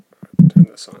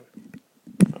this on.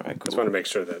 All right, cool. Just want to make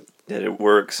sure that it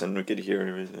works and we could hear and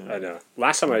everything. I know.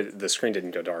 Last time the screen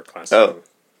didn't go dark last Oh. time.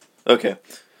 Okay.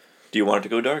 Do you want it to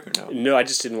go dark or no? No, I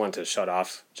just didn't want to shut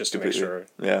off just to make sure.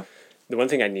 Yeah. The one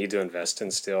thing I need to invest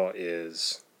in still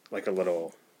is like a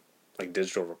little like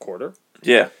digital recorder.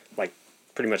 Yeah. Like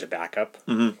pretty much a backup.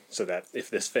 Mm-hmm. So that if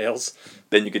this fails,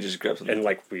 then you could just grab something. And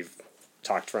like we've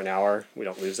talked for an hour, we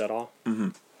don't lose that all. Mm-hmm.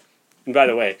 And by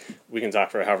the way, we can talk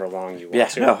for however long you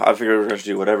want to. Yeah, no, I figured we were going to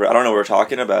do whatever. I don't know what we're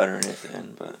talking about or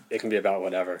anything, but... It can be about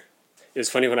whatever. It was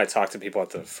funny when I talked to people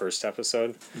at the first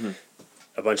episode. Mm-hmm.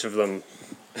 A bunch of them,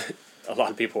 a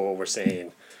lot of people were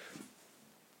saying,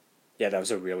 yeah, that was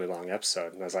a really long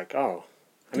episode. And I was like, oh.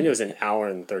 I mean, it was an hour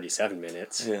and 37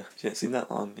 minutes. Yeah, it didn't seem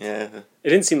that long, yeah. It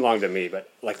didn't seem long to me, but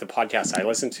like the podcast I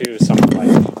listened to, something like...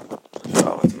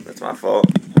 Oh, that's my fault.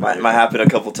 Might happen a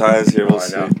couple times here, we'll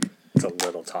see. I know. It's a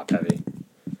little top heavy.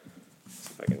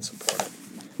 See if I can support it.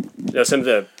 You know, some of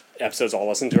the episodes I'll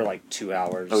listen to are like 2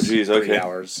 hours. Oh, geez, okay. 3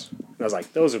 hours. And I was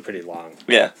like, those are pretty long.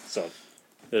 Yeah. So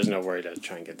there's no worry to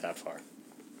try and get that far.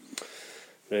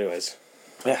 But anyways.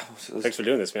 Yeah. Thanks for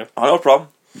doing this, man. Oh, no problem.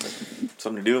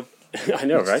 Something to do. I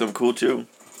know, right? Something cool, too.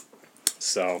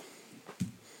 So,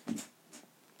 I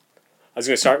was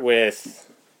going to start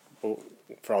with, well,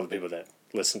 for all the people that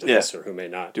listen to this or who may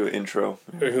not. Do an intro.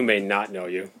 Or who may not know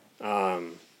you.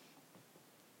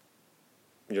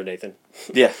 You're Nathan.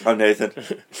 Yeah, I'm Nathan.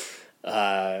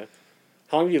 How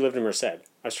long have you lived in Merced? I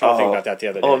was trying to think about that the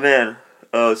other day. Oh, man.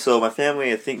 So my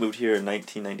family, I think, moved here in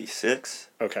 1996.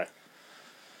 Okay.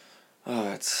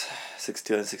 Oh, it's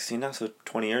 2016 now, so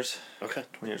 20 years. Okay.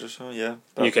 20 years or so, yeah.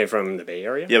 And you came from the Bay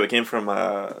Area? Yeah, we came from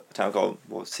a town called,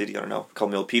 city, I don't know,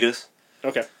 called Milpitas.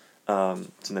 Okay.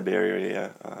 It's in the Bay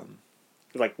Area, yeah.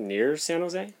 Like near San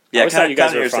Jose? Yeah, I always thought you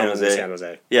guys kinda were near from San Jose. San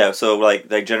Jose. Yeah, so like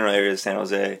general area is San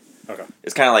Jose. Okay.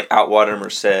 It's kind of like Outwater,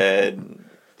 Merced,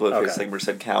 little Okay. place like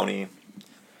Merced County.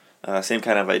 Same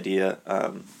kind of idea.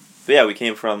 But yeah, we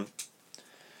came from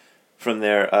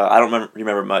there. I don't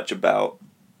remember much about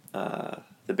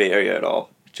the Bay Area at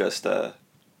all. Just like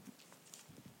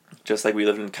we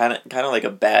lived in kind of like a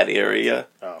bad area.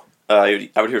 Oh. I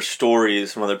would hear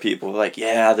stories from other people like,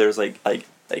 yeah, there's like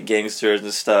gangsters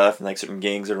and stuff, and like certain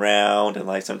gangs around, and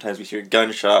like sometimes we hear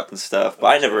gunshots and stuff. But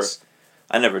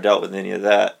I never dealt with any of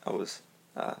that. I was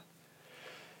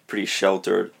pretty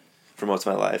sheltered for most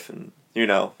of my life, and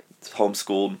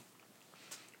homeschooled,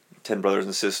 10 brothers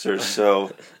and sisters.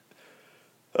 So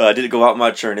I didn't go out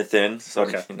much or anything. So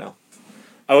okay.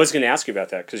 I was going to ask you about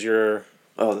that because you're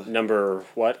number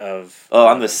what of? Oh,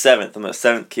 I'm the 7th. I'm the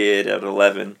 7th kid out of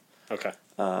 11. Okay.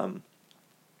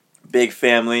 Big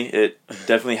family. It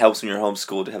definitely helps when you're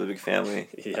homeschooled to have a big family.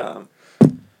 Yeah.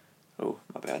 Oh,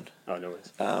 my bad. Oh, no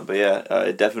worries. But yeah,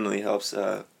 it definitely helps.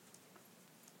 Yeah,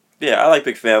 I like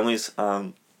big families.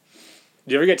 Do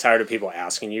you ever get tired of people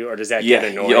asking you, or does that get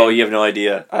annoying? Oh, you have no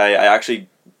idea. I actually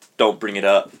don't bring it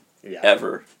up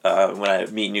ever when I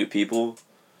meet new people,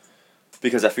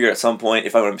 because I figure at some point,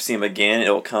 if I want to see them again, it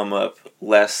will come up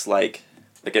less like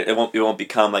it won't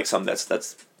become like something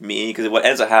that's me, because what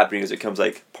ends up happening is it becomes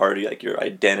like part of like your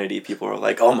identity. People are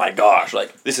like, oh my gosh,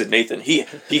 like this is Nathan. He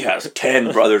has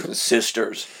 10 brothers and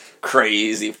sisters,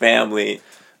 crazy family.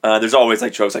 There's always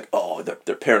like jokes like, oh,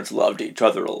 their parents loved each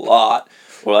other a lot,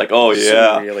 or like, oh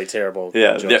yeah, some really terrible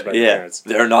jokes about parents.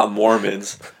 They're not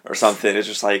Mormons or something. It's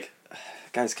just like,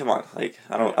 guys, come on, like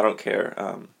I don't care.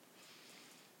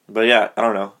 But yeah, I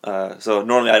don't know. So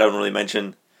normally I don't really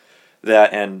mention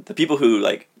that, and the people who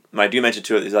like when I do mention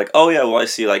to it, is like, oh yeah, well I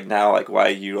see like now like why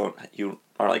you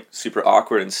are like super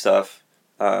awkward and stuff,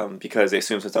 because they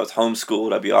assume since I was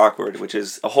homeschooled I'd be awkward, which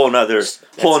is a whole nother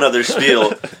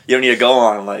spiel you don't need to go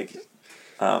on. Like,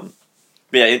 but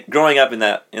yeah, growing up in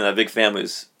a big family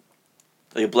is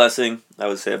like a blessing. I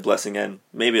would say a blessing and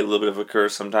maybe a little bit of a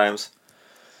curse sometimes.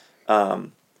 But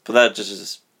that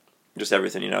just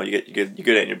everything, you get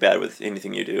good at and you're bad with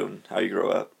anything you do and how you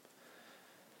grow up.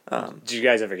 Did you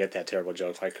guys ever get that terrible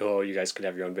joke like, oh, you guys could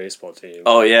have your own baseball team?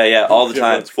 Oh yeah, all the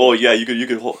time. Oh yeah, you could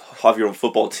have your own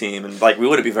football team, and like we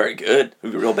wouldn't be very good.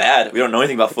 We'd be real bad. We don't know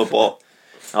anything about football.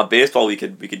 Baseball we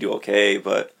could do okay,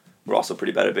 but we're also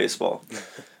pretty bad at baseball.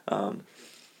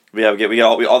 We get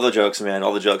all the jokes, man.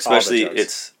 All the jokes, especially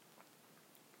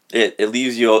it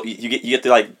leaves you get to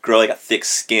like grow like a thick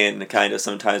skin kind of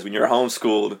sometimes when you're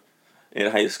homeschooled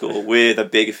in high school with a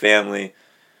big family.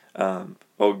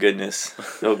 Oh goodness.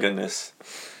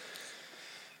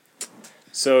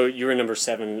 So you were number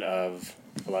 7 of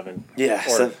 11. Yeah,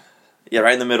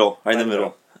 right in the middle. Right in the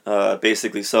middle.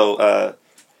 Basically, so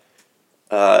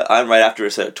I'm right after a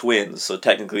set of twins. So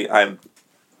technically, I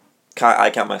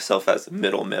count myself as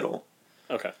middle.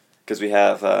 Okay. because we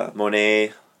have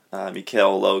Monet,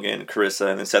 Mikael, Logan, Carissa,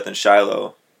 and then Seth and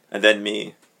Shiloh, and then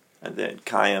me, and then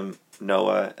Kayam,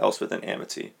 Noah, Elspeth, and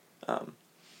Amity.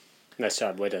 Nice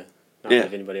job. Way to not Yeah.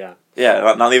 leave anybody out. Yeah,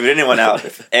 not leaving anyone out.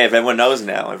 If everyone knows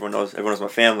now, everyone knows my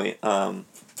family. And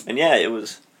yeah, it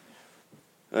was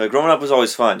growing up was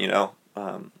always fun.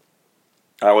 I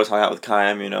always hung out with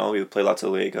Kayam. We would play lots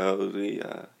of Legos. We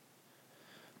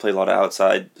played a lot of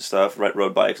outside stuff,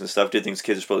 rode bikes and stuff. Did things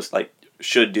kids are supposed to,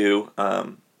 should do.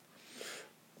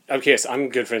 Okay, so I'm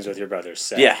good friends with your brother,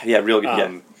 Seth. Yeah, real good.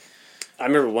 Yeah. I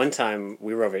remember one time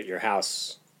we were over at your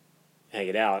house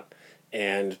hanging out,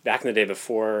 and back in the day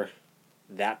before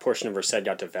that portion of Merced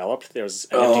got developed, there was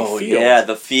an empty field. Yeah,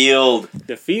 the field.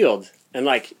 The field. And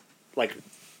like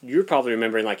you're probably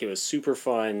remembering it was super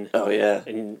fun. Oh yeah.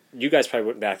 And you guys probably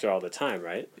went back there all the time,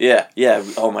 right? Yeah.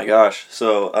 Oh my gosh.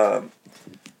 So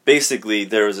basically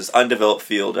there was this undeveloped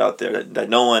field out there that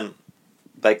no one,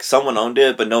 someone owned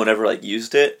it, but no one ever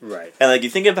used it. Right. And you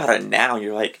think about it now, and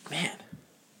you're like, man,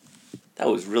 that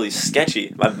was really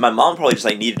sketchy. My mom probably just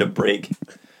needed a break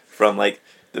from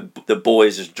the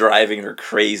boys just driving her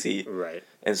crazy. Right.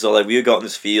 And so we would go out in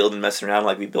this field and mess around.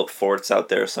 We built forts out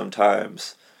there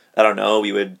sometimes. I don't know.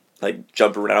 We would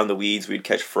jump around the weeds. We'd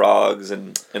catch frogs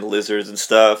and lizards and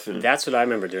stuff. And that's what I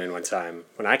remember doing one time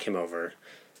when I came over,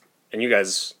 and you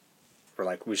guys were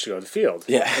like, "We should go to the field."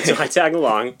 Yeah. And so I tagged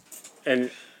along, and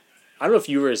I don't know if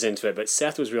you were as into it, but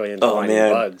Seth was really into finding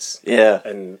bugs. Yeah.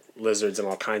 And lizards and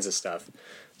all kinds of stuff.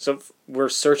 So we're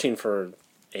searching for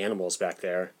animals back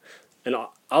there, and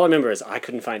all I remember is I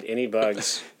couldn't find any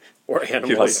bugs or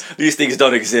animals. These things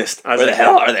don't exist. Where the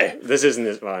hell are they? This isn't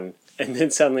as fun. And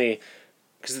then suddenly,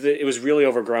 because it was really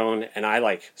overgrown, and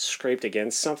I scraped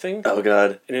against something. Oh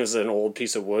God! And it was an old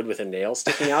piece of wood with a nail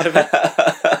sticking out of it.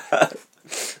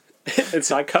 And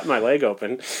so I cut my leg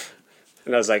open,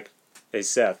 and I was like, "Hey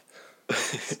Seth,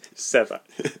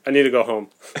 I need to go home."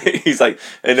 He's like,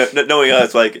 and knowing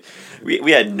us,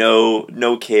 we had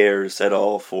no cares at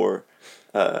all for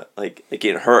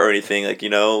getting hurt or anything.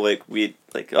 We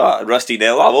rusty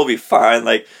nail. Oh, we'll be fine.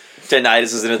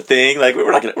 Tinnitus isn't a thing.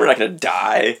 We're not gonna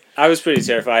die. I was pretty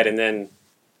terrified, and then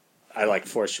I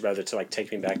forced your brother to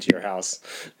take me back to your house,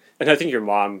 and I think your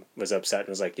mom was upset and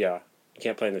was like, "Yeah, you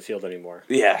can't play in the field anymore."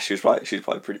 Yeah, she was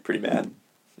probably pretty mad.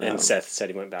 And Seth said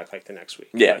he went back the next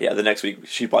week. Yeah. The next week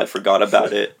she probably forgot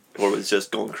about it or was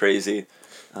just going crazy.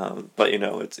 But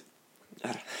it's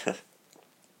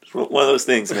one of those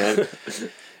things, man.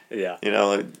 Yeah.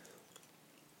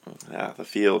 Yeah, the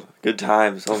field. Good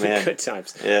times. Oh, man. Good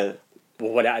times. Yeah.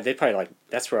 Well, they probably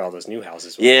that's where all those new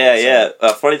houses were. Yeah.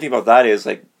 Funny thing about that is,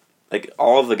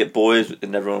 all of the boys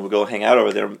and everyone would go hang out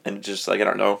over there and just, I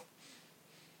don't know.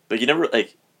 You never, I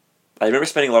remember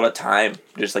spending a lot of time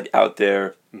just, out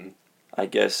there, I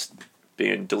guess,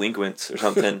 being delinquents or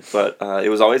something. But it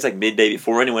was always, midday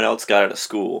before anyone else got out of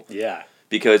school. Yeah.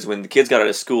 Because when the kids got out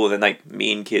of school, then,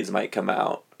 mean kids might come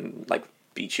out and,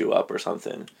 beat you up or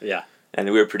something. Yeah. And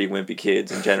we were pretty wimpy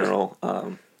kids in general.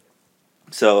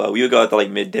 So we would go out there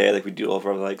midday, we'd do all of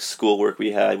our schoolwork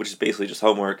we had, which is basically just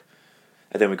homework.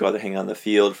 And then we'd go out there hang out in the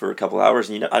field for a couple hours.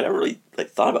 And I never really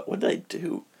thought about what did I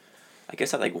do. I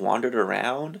guess I wandered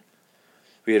around.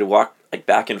 We had to walk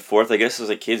back and forth. I guess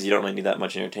as kids you don't really need that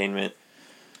much entertainment.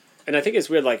 And I think it's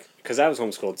weird because I was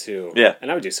homeschooled too. Yeah. And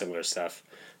I would do similar stuff.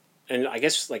 And I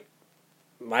guess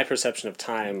my perception of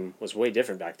time was way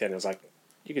different back then. It was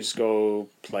you could just go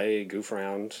play, goof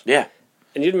around. Yeah.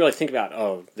 And you didn't really think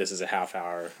about, this is a half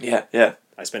hour. Yeah.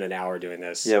 I spent an hour doing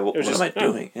this. Yeah, what am I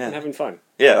doing? Yeah. I'm having fun.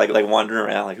 Yeah, wandering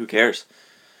around, who cares?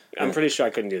 I'm pretty sure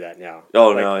I couldn't do that now.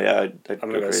 Oh, no, yeah.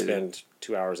 I'm going to go spend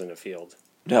 2 hours in a field.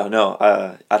 No.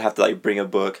 I'd have to, bring a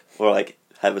book or,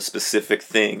 have a specific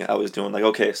thing I was doing.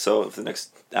 Okay, so for the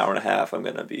next hour and a half, I'm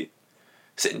going to be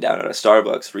sitting down at a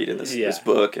Starbucks reading this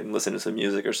book and listening to some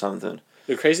music or something.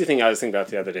 The crazy thing I was thinking about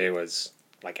the other day was,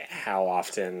 how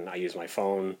often I use my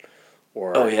phone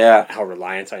or how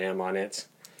reliant I am on it.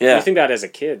 Yeah. You think about it as a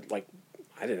kid, I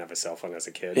didn't have a cell phone as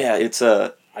a kid. Yeah, it's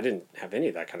I didn't have any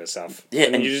of that kind of stuff. Yeah,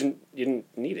 and you didn't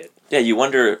need it. Yeah, you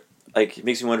wonder, it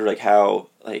makes me wonder, how,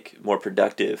 more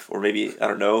productive, or maybe, I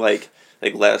don't know,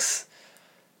 less,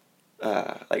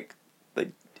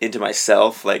 into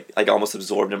myself, almost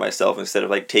absorbed in myself instead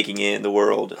of, taking in the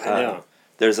world. I know.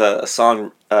 There's a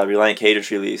song Reliant K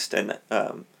just released, and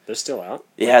they're still out?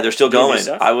 Yeah, they're still going.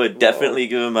 I would definitely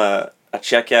give them a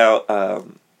check out.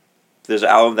 There's an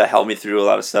album that helped me through a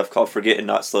lot of stuff called Forget and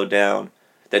Not Slow Down.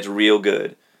 That's real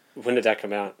good. When did that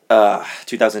come out?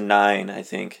 2009, I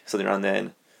think. Something around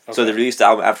then. Okay. So they released the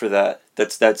album after that.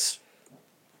 That's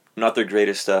not their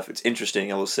greatest stuff. It's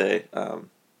interesting, I will say.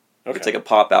 Okay. It's like a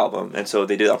pop album, and so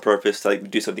they did it on purpose to like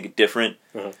do something different.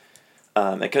 Uh-huh.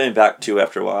 And coming back to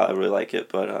after a while, I really like it.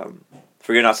 But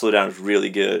Forget Not to Slow Down is really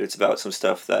good. It's about some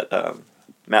stuff that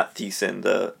Matt Thiessen,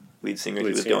 the lead singer, he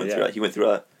was going through. He went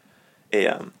through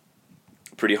a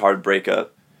pretty hard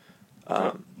breakup.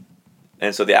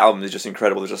 And so the album is just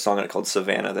incredible. There's a song on it called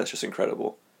Savannah that's just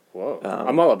incredible. Whoa.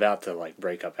 I'm all about the like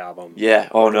breakup album. Yeah.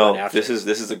 Oh no. This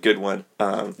is a good one.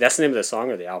 That's the name of the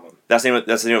song or the album? That's the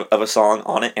name of a song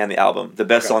on it and the album. The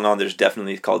best song on there's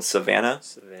definitely called Savannah.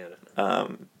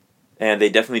 And they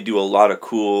definitely do a lot of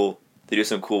cool. They do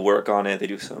some cool work on it. They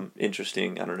do some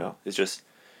interesting. I don't know. It's just.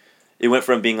 It went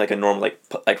from being like a normal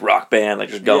like rock band, like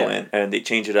just going, and they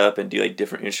change it up and do like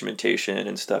different instrumentation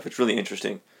and stuff. It's really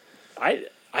interesting. I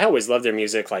always loved their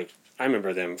music. Like I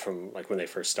remember them from like when they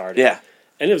first started. Yeah.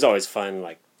 And it was always fun,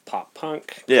 like pop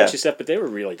punk, country stuff. But they were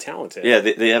really talented. Yeah,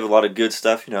 they have a lot of good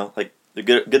stuff. You know, like they're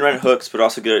good at writing hooks, but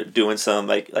also good at doing some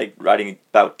like writing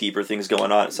about deeper things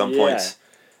going on at some points.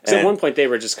 So at one point they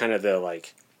were just kind of the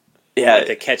like. Yeah, like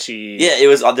the catchy. Yeah, it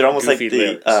was. They're almost like the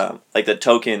lyrics.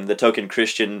 token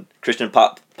Christian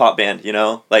pop band. You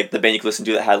know, like the band you could listen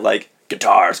to that had like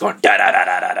guitars going da da da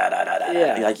da da da da da.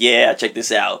 Yeah, you're like, yeah, check this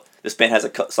out. This band has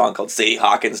a song called Sadie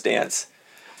Hawkins Dance.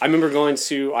 I remember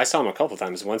I saw them a couple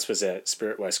times. Once was at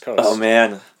Spirit West Coast. Oh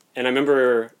man! And I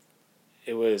remember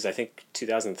it was I think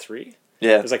 2003.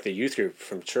 Yeah, it was like the youth group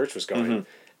from church was going. Mm-hmm.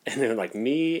 And then like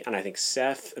me and I think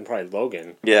Seth and probably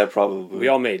Logan. Yeah, probably. We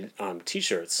all made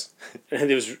T-shirts, and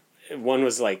there was one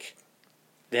was like,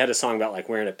 they had a song about like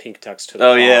wearing a pink tux to the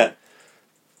prom. Yeah.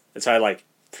 And so I like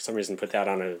for some reason put that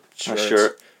on a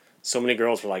shirt. So many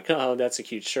girls were like, "Oh, that's a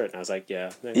cute shirt," and I was like,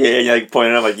 "Yeah." Yeah, like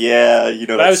pointing out like, "Yeah, you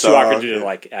know." But I was too awkward to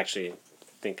like actually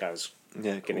think I was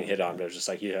getting hit on. But I was just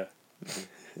like, "Yeah,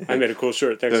 I made a cool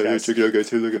shirt. Thanks, guys." Check it out, guys.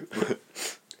 Hey, look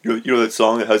at. You know that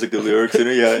song that has like the lyrics in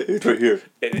it? Yeah, it's right here.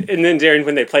 And then Darren,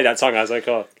 when they played that song, I was like,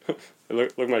 "Oh,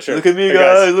 look at my shirt! Look at me,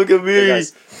 guys! Look at me!" Hey,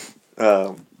 guys.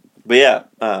 But yeah,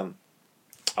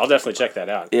 I'll definitely check that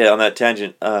out. Yeah, on that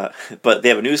tangent. But they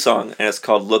have a new song, and it's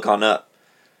called "Look On Up,"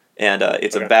 and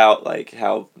it's about like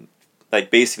how,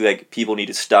 like basically like people need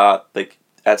to stop like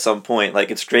at some point. Like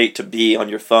it's great to be on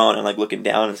your phone and like looking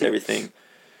down and everything,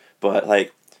 but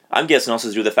like. I'm guessing also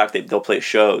to do with the fact that they'll play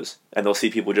shows and they'll see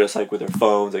people just like with their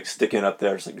phones like sticking up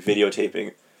there, just like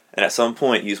videotaping. And at some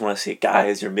point, you just want to say,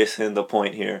 guys, you're missing the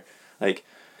point here. Like,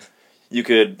 you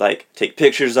could like take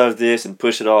pictures of this and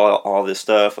push it all this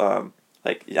stuff.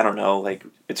 Like I don't know, like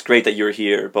it's great that you're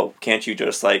here, but can't you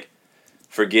just like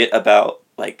forget about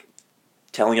like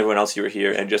telling everyone else you were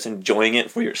here and just enjoying it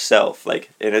for yourself? Like,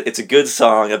 and it's a good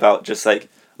song about just like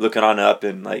looking on up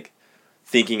and like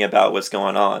thinking about what's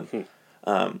going on.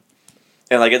 And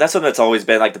like that's something that's always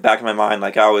been like the back of my mind.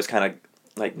 Like I always kind of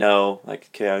like know like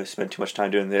okay, I spend too much time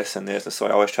doing this and this, and so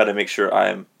I always try to make sure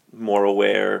I'm more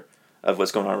aware of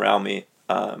what's going on around me.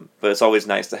 But it's always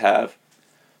nice to have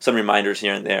some reminders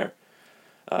here and there.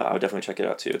 I would definitely check it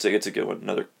out too. It's a good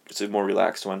one. It's a more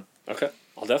relaxed one. Okay,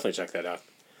 I'll definitely check that out.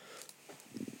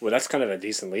 Well, that's kind of a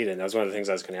decent lead-in. That was one of the things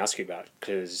I was going to ask you about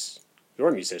because you're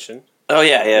a musician. Oh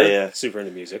yeah. Super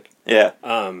into music. Yeah.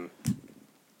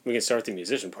 We can start with the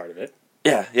musician part of it.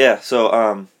 Yeah. So,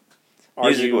 are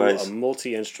you a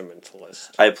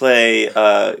multi-instrumentalist? I play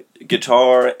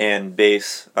guitar and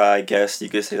bass. I guess you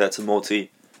could say that's a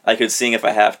multi. I could sing if I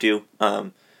have to.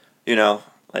 You know,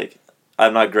 like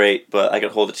I'm not great, but I could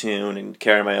hold a tune and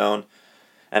carry my own.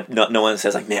 And no one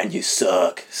says like, "Man, you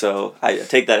suck." So I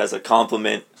take that as a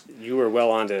compliment. You were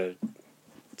well onto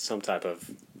some type of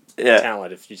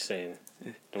talent if you're saying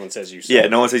no one says you suck. Yeah,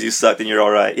 no one says you suck, then you're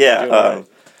all right. Yeah.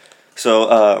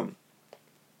 So,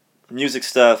 music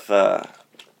stuff,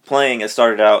 playing, I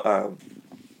started out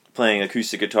playing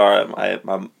acoustic guitar. I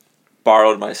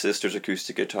borrowed my sister's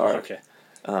acoustic guitar. Okay.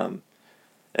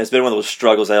 It's been one of those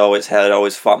struggles I always had. I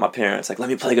always fought my parents, like, let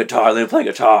me play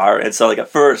guitar. And so, like, at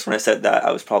first, when I said that,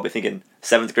 I was probably thinking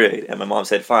 7th grade. And my mom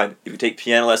said, fine, if you take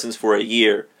piano lessons for a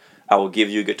year, I will give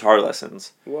you guitar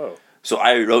lessons. Whoa. So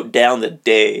I wrote down the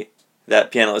day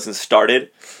that piano lessons started,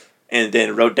 and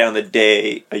then wrote down the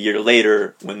day a year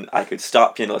later when I could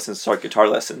stop piano lessons and start guitar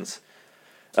lessons.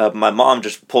 My mom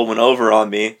just pulled one over on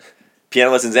me.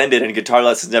 Piano lessons ended and guitar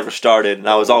lessons never started, and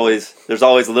there's always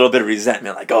a little bit of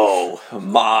resentment, like, oh,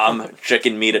 mom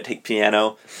tricking me to take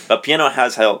piano. But piano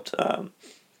has helped. I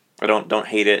don't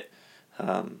hate it.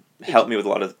 Helped me with a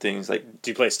lot of things. Like,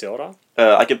 do you play steel at all?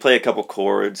 I can play a couple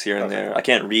chords here and there. I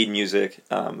can't read music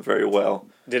very well.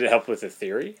 Did it help with the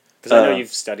theory? Because I know you've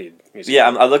studied music. Yeah,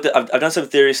 I've done some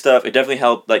theory stuff. It definitely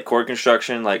helped, like chord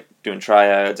construction, like doing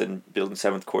triads and building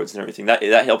 7th chords and everything. That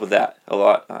helped with that a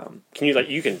lot. Can you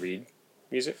you can read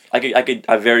music?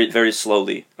 I very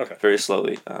slowly. Okay. Very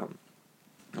slowly.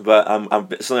 But I'm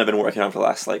something I've been working on for the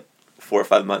last like 4 or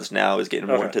 5 months now is getting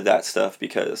more into that stuff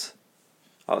because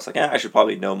I was like, I should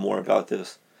probably know more about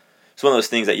this. It's one of those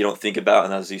things that you don't think about,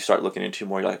 and as you start looking into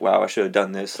more, you're like, wow, I should have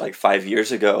done this like 5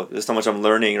 years ago. There's so much I'm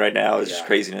learning right now. It's just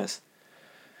craziness.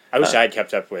 I wish I had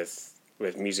kept up with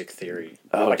music theory.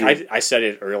 I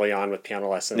studied early on with piano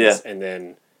lessons, and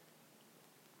then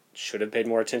should have paid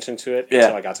more attention to it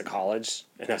until I got to college,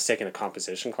 and I was taking a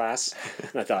composition class,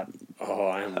 and I thought,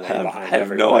 I am way behind. I have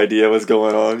no idea what's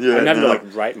going on. Yeah, I'm having to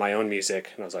like write my own music,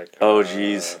 and I was like, oh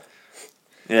geez,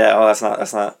 yeah. Oh,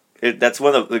 that's not. That's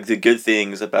one of the good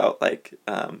things about like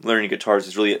learning guitars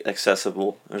is really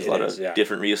accessible. There's a lot of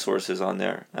different resources on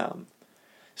there.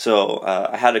 So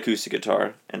I had acoustic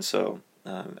guitar, and so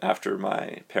after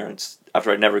I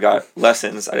never got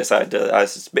lessons, I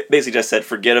basically just said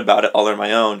forget about it, I'll learn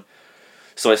my own.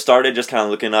 So I started just kind of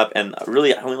looking up, and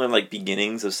really I only learned like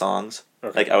beginnings of songs.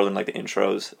 Okay. Like I learned like the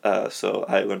intros. So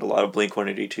I learned a lot of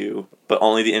Blink-182, but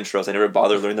only the intros. I never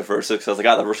bothered learning the verses because I was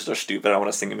like, the verses are stupid. I don't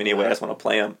want to sing them anyway. I just want to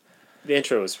play them. The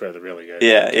intro was really good.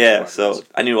 Yeah. So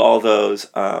I knew all those.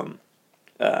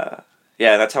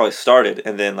 That's how I started,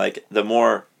 and then like the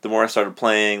more I started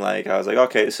playing, like I was like,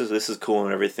 okay, this is cool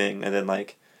and everything, and then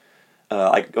like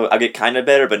I get kind of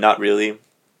better, but not really. I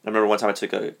remember one time I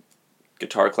took a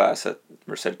guitar class at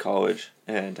Merced College,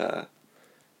 and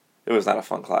it was not a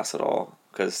fun class at all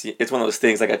because it's one of those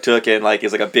things like I took and like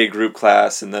it's like a big group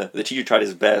class, and the teacher tried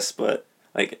his best, but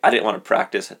like I didn't want to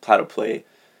practice how to play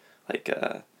like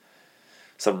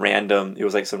some random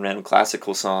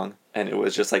classical song, and it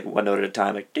was just like one note at a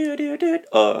time, like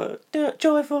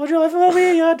joyful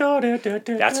we adore.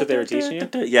 That's what they were teaching you?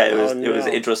 Yeah, it was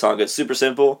an intro song. It's super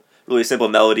simple, really simple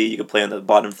melody. You could play on the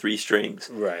bottom 3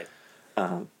 strings. Right.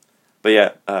 But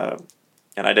yeah,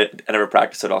 and I never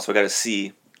practiced at all, so I got a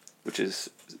C, which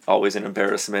is always an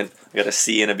embarrassment. I got a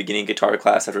C in a beginning guitar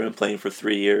class after been playing for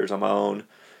 3 years on my own.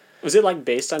 Was it like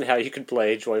based on how you could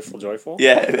play Joyful?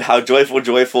 Yeah, how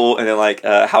joyful, and then like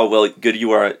how good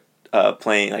you are at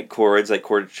playing like chords, like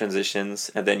chord transitions,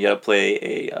 and then you had to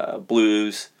play a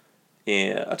blues,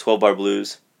 a 12-bar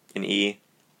blues in E,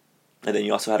 and then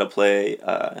you also had to play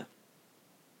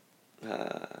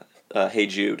Hey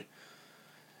Jude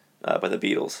by the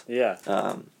Beatles. Yeah.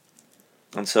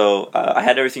 And so I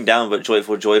had everything down, but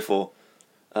Joyful,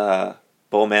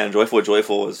 man,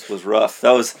 Joyful was rough.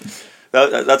 That's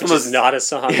Which is not a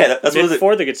song. Yeah, that's meant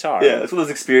for the guitar. Yeah, that's one of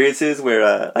those experiences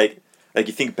where like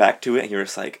you think back to it and you're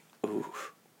just like, ooh,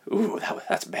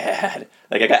 that's bad.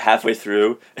 Like I got halfway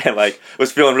through and like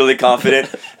was feeling really confident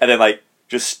and then like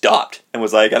just stopped and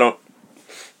was like, I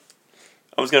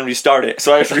was gonna restart it.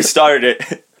 So I just restarted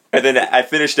it and then I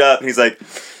finished up and he's like,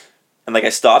 and like I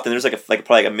stopped and there's like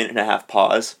probably like a minute and a half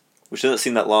pause, which doesn't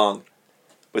seem that long.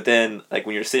 But then, like,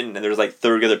 when you're sitting and there's, like,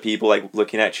 30 other people, like,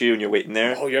 looking at you and you're waiting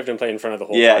there. Oh, you have to play in front of the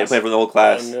whole class? Yeah, you play in front of the whole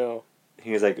class. Oh, no.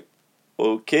 He was like,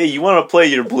 okay, you want to play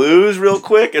your blues real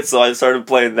quick? And so I started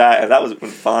playing that, and that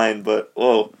went fine, but,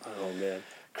 whoa. Oh, man.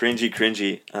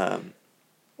 Cringy.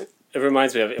 It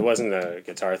reminds me of, it wasn't a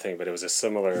guitar thing, but it was a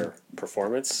similar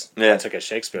performance. Yeah. I took a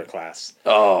Shakespeare class.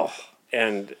 Oh.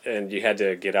 And you had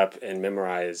to get up and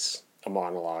memorize a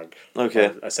monologue.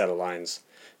 Okay. A set of lines.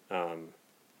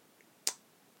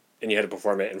 And you had to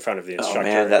perform it in front of the instructor. Oh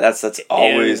man, that's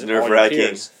always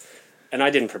nerve-wracking. And I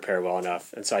didn't prepare well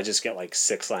enough, and so I just get like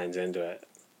 6 lines into it,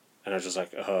 and I was just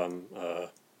like, And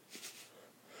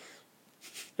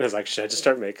I was like, should I just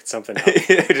start making something up?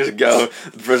 Just go.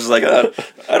 The person's like, I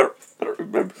don't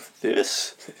remember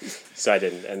this. So I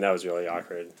didn't, and that was really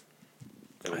awkward.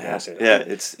 Yeah,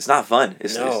 it's not fun.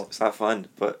 It's not fun,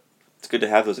 but it's good to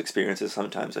have those experiences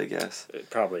sometimes, I guess. It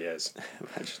probably is.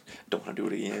 I just don't want to do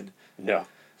it again. No.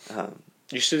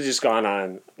 You should have just gone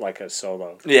on like a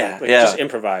solo. Yeah, Just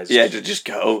improvise. Yeah, just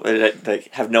go. Like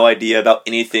have no idea about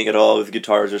anything at all with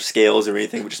guitars or scales or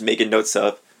anything. We're just making notes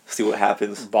up, see what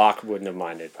happens. Bach wouldn't have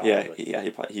minded. Probably. Yeah,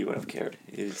 he wouldn't have cared.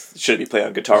 He shouldn't be playing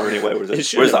on guitar anyway.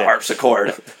 Where's the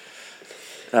harpsichord?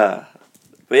 But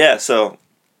yeah, so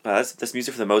that's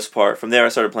music for the most part. From there, I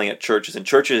started playing at churches, and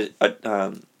churches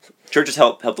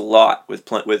helped a lot with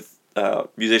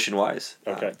musician wise.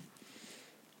 Okay.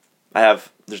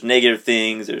 There's negative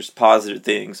things, there's positive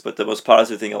things, but the most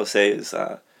positive thing I would say is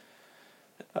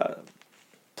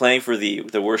playing for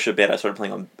the worship band. I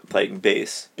started playing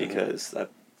bass because that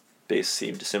bass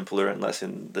seemed simpler and less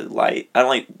in the light. I don't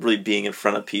like really being in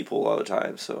front of people all the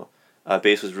time, so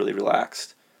bass was really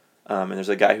relaxed. And there's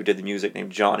a guy who did the music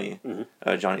named Johnny,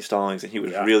 Johnny Stallings, and he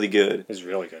was really good. He was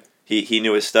really good. He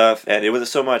knew his stuff, and it wasn't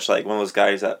so much like one of those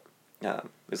guys that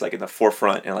was like in the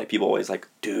forefront, and like people always like,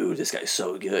 dude, this guy's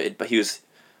so good. But he was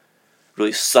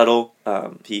really subtle.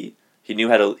 He knew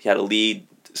how to lead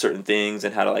certain things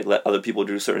and how to like let other people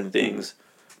do certain things.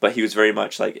 But he was very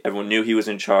much like, everyone knew he was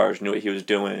in charge, knew what he was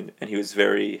doing, and he was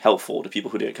very helpful to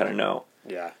people who didn't kind of know.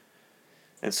 Yeah.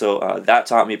 And so that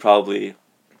taught me probably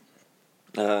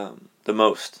the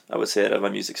most, I would say, out of my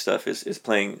music stuff is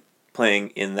playing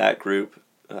in that group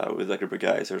with that group of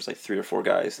guys. There was like 3 or 4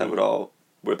 guys that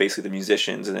were basically the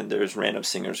musicians, and then there's random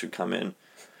singers who come in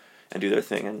and do their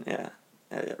thing. And yeah,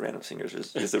 random singers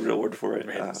is the real word for it.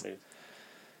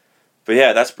 But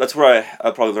yeah, that's where I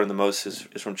probably learned the most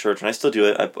is from church, and I still do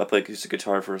it. I play acoustic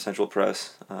guitar for Central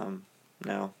Press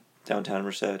now, downtown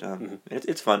Merced.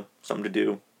 It's fun, something to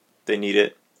do. They need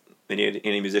it. They need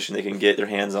any musician they can get their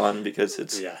hands on, because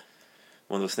it's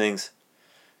one of those things.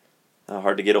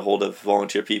 Hard to get a hold of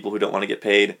volunteer people who don't want to get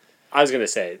paid. I was going to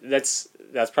say, that's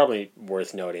probably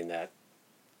worth noting that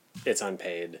it's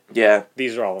unpaid. Yeah.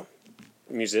 These are all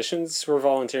musicians who are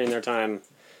volunteering their time.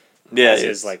 Yeah. This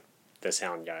is like the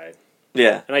sound guy.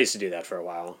 Yeah. And I used to do that for a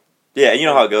while. Yeah, you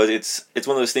know how it goes. It's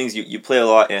one of those things you play a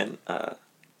lot, and a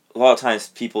lot of times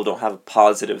people don't have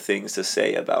positive things to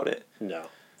say about it. No.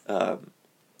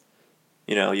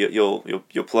 You know,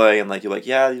 you'll play, and like you're like,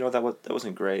 yeah, you know, that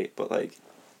wasn't great, but like,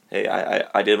 hey,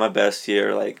 I did my best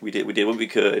here. Like we did what we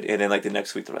could, and then like the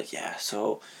next week they're like, yeah,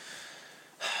 so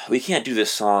we can't do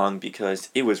this song because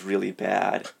it was really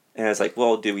bad. And it's like,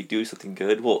 well, did we do something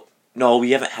good? Well, no,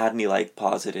 we haven't had any like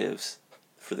positives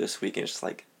for this week, and it's just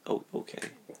like, oh, okay,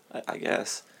 I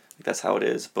guess that's how it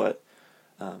is. But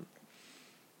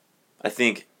I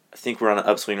think we're on an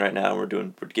upswing right now. We're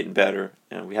getting better,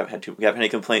 and we haven't had any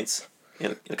complaints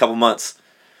in a couple months.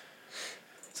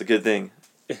 It's a good thing.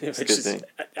 It's a good thing.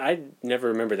 I never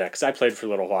remember that, because I played for a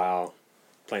little while,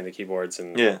 playing the keyboards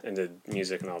and did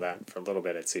music and all that for a little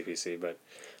bit at CPC, but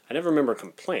I never remember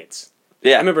complaints.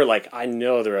 Yeah. I remember, like, I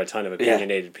know there are a ton of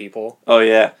opinionated people. Oh,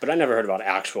 yeah. But I never heard about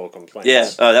actual complaints. Yeah.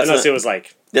 Unless it was,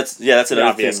 like... That's another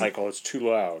obvious, thing. like, oh, it's too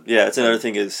loud. Yeah, that's another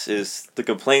thing is the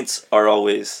complaints are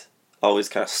always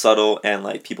kind of subtle, and,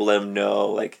 like, people let them know,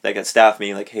 like at staff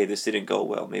meeting, like, hey, this didn't go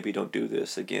well. Maybe don't do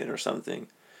this again or something.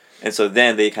 And so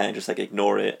then they kind of just, like,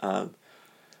 ignore it.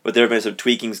 But there have been some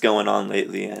tweakings going on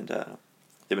lately, and they've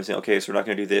been saying, okay, so we're not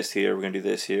going to do this here, we're going to do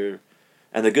this here.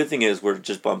 And the good thing is we're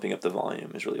just bumping up the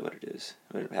volume is really what it is.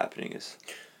 What ended up happening is...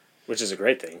 Which is a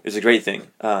great thing. It's a great thing.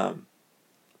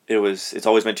 It's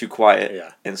always been too quiet.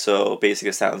 Yeah. And so basically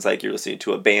it sounds like you're listening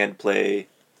to a band play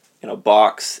in a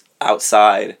box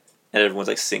outside, and everyone's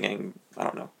like singing, I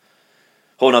don't know.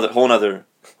 Whole nother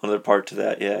part to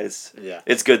that. Yeah,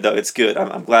 it's good though. It's good.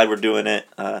 I'm glad we're doing it.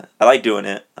 I like doing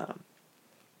it.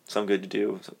 Something good to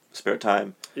do, spare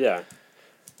time. Yeah.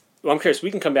 Well, I'm curious. We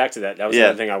can come back to that. That was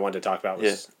another thing I wanted to talk about.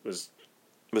 Was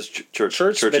church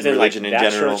and religion in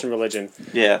general. Church and religion.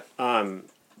 Yeah.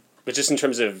 But just in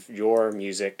terms of your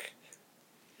music,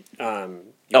 you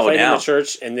played in the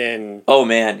church, and then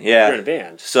you're in a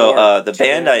band. So the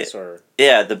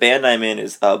band I'm in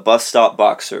is Bus Stop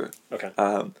Boxer. Okay.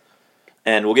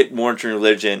 And we'll get more into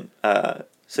religion,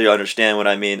 so you'll understand what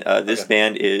I mean. This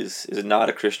band is not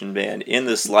a Christian band in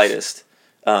the slightest.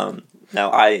 Now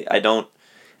I don't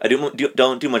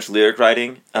do much lyric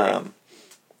writing,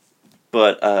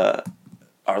 but our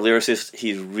lyricist,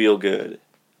 he's real good.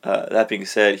 That being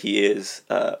said, he is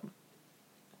I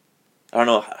don't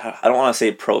want to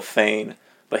say profane,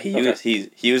 but he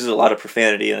uses a lot of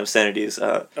profanity and obscenities.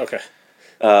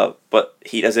 But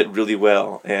he does it really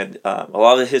well, and a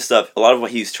lot of his stuff, a lot of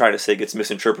what he's trying to say gets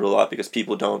misinterpreted a lot because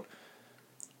people don't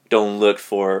look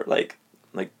for like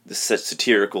the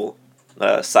satirical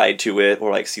side to it,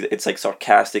 or like see that it's like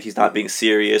sarcastic. He's not being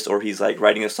serious, or he's like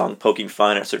writing a song poking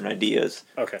fun at certain ideas.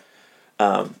 Okay.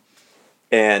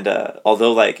 And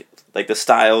although like the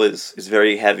style is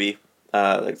very heavy,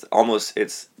 like almost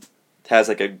it has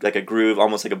like a groove,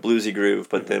 almost like a bluesy groove,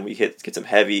 but then we get some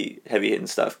heavy hitting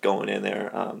stuff going in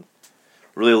there,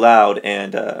 really loud,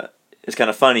 and it's kind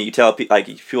of funny. You tell people at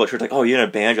church, like, oh, you're in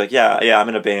a band? You're like, yeah, I'm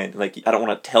in a band. Like, I don't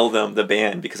want to tell them the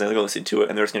band because I'm gonna go listen to it,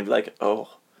 and they're just gonna be like, oh,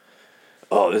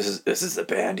 this is the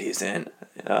band he's in.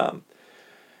 But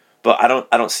I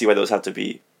don't see why those have to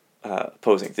be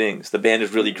opposing things. The band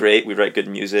is really great. We write good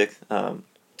music. I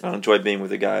enjoy being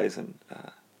with the guys, and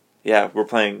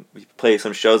we play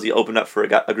some shows. We opened up for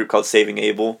a group called Saving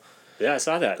Abel. Yeah, I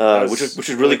saw that. Which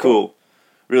is really cool.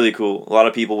 Really cool. A lot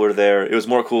of people were there. It was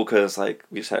more cool because like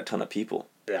we just had a ton of people.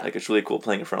 Yeah. Like it's really cool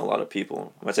playing in front of a lot of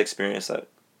people. That's an experience that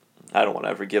I don't want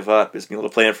to ever give up. Is being able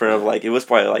to play in front of it was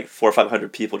probably like 400 or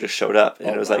 500 people just showed up, and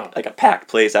it was like a packed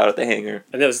place out at the hangar.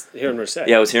 And that was here in Merced.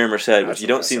 Yeah, it was here in Merced, which you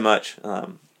don't see much.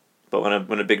 But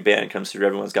when a big band comes through,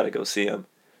 everyone's got to go see them.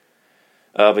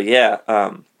 But yeah,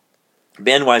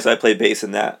 band-wise, I play bass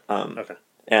in that. Okay.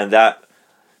 And that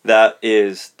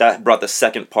brought the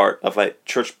second part of like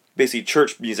church. Basically,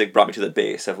 church music brought me to the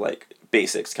bass of like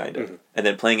basics, kind of. And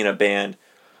then playing in a band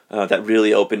that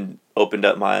really opened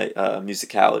up my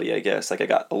musicality, I guess. Like I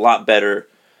got a lot better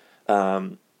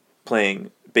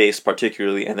playing bass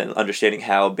particularly, and then understanding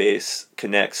how bass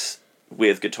connects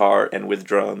with guitar and with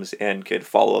drums and could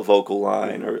follow a vocal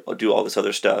line or do all this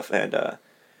other stuff. And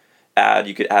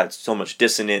you could add so much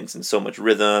dissonance and so much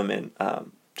rhythm and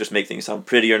just make things sound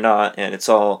pretty or not. And it's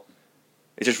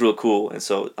just real cool. And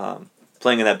so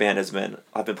playing in that band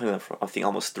I've been playing them for I think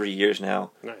almost 3 years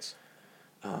now. Nice.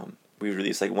 We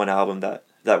released like one album that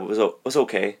was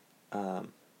okay.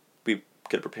 We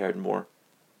could have prepared more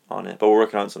on it, but we're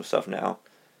working on some stuff now.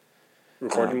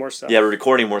 Recording more stuff? Yeah, we're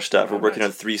recording more stuff. Oh, we're working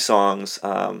on 3 songs.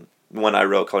 One I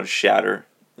wrote called Shatter,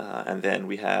 and then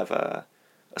we have a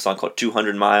song called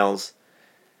 200 Miles,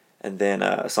 and then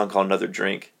a song called Another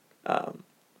Drink. And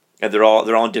they're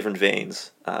all in different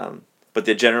veins. But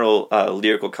the general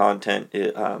lyrical content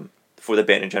for the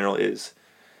band in general is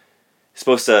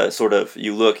supposed to sort of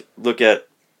you look at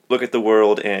the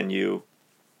world and you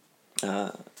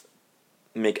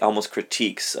make almost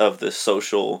critiques of the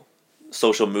social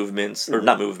movements, or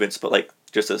not movements, but like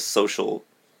just a social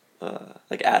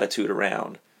like attitude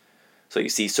around. So you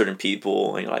see certain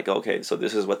people and you're like, okay, so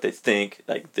this is what they think.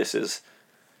 Like this is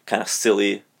kind of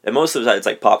silly, and most of the time it's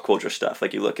like pop culture stuff.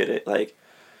 Like you look at it like.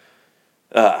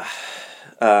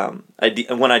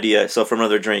 One idea, so from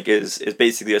Another Drink is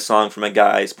basically a song from a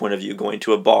guy's point of view going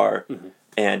to a bar,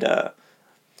 and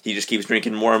he just keeps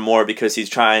drinking more and more because he's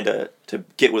trying to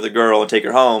get with a girl and take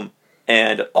her home,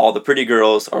 and all the pretty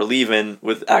girls are leaving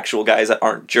with actual guys that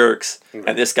aren't jerks,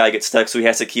 and this guy gets stuck, so he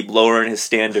has to keep lowering his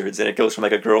standards, and it goes from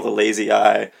like a girl with a lazy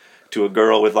eye to a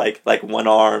girl with like one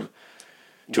arm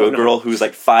to a girl who's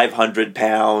like 500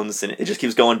 pounds, and it just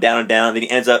keeps going down and down, and then he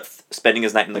ends up spending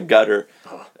his night in the gutter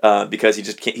because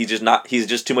he's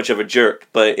just too much of a jerk.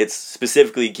 But it's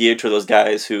specifically geared to those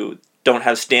guys who don't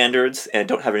have standards and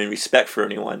don't have any respect for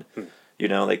anyone. You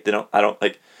know, like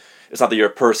it's not that you're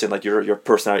a person, like you're a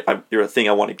person, you're a thing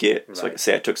I want to get. Right. So like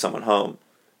say I took someone home,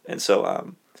 and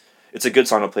so it's a good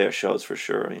song to play at shows for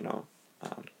sure. You know,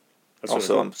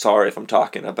 also I'm sorry if I'm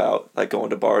talking about like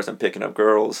going to bars and picking up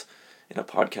girls in a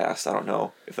podcast. I don't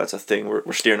know if that's a thing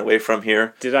we're steering away from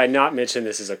here. Did I not mention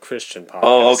this is a Christian podcast?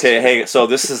 Oh, okay. Hey, so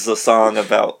this is a song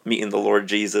about meeting the Lord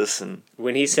Jesus, and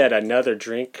when he said another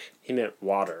drink, he meant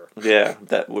water. Yeah,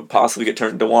 that would possibly get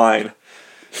turned into wine.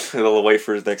 A little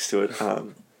wafers next to it.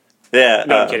 Yeah.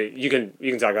 No, I'm kidding. You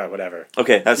can talk about whatever.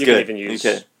 Okay, that's good. You can even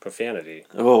use profanity.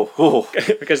 Oh.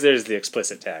 Because there's the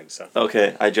explicit tag. So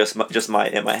okay, it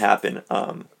might happen.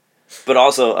 But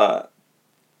also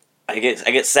I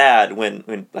get sad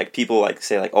when like people like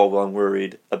say like, oh well, I'm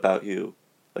worried about you.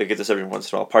 Like I get this every once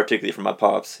in a while, particularly from my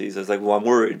pops. He says like, well, I'm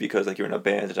worried because like you're in a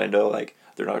band and I know like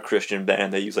they're not a Christian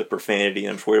band. They use like profanity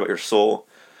and I'm just worried about your soul.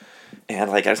 And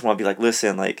like I just want to be like,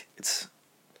 listen, like it's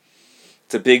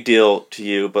a big deal to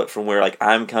you, but from where like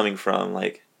I'm coming from,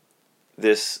 like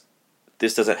this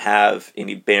doesn't have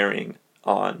any bearing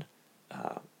on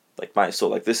like my soul.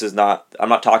 Like this is not. I'm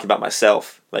not talking about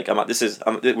myself. Like I'm not.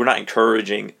 We're not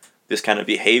encouraging this kind of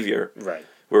behavior. Right.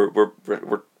 We're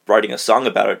writing a song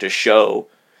about it to show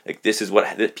like this is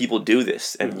what people do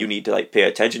this, and you need to like pay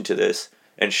attention to this.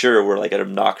 And sure, we're like an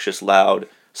obnoxious, loud,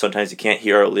 sometimes you can't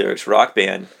hear our lyrics rock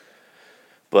band,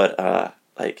 but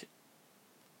like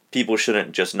people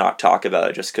shouldn't just not talk about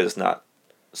it just because it's not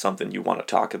something you want to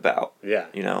talk about. Yeah.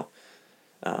 You know.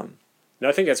 No,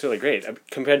 I think that's really great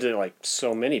compared to like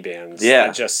so many bands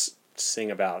that just sing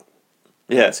about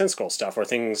nonsensical stuff or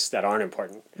things that aren't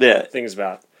important. Yeah. Things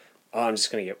about, oh, I'm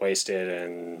just going to get wasted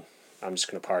and I'm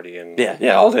just going to party and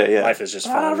all day. Yeah. Life is just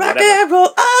fun. Rock and roll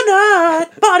all night,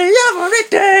 party every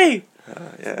day.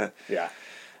 Yeah. Yeah.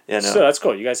 No. So that's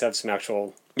cool. You guys have some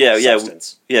actual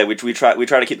substance. We try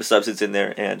to keep the substance in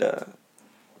there, and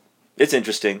it's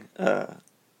interesting.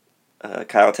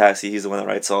 Kyle Tassi, he's the one that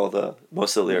writes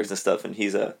most of the lyrics and stuff, and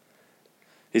he's a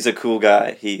cool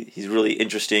guy. He's really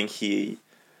interesting. He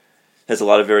has a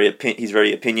lot of he's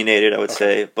very opinionated, I would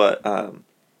say, but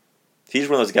he's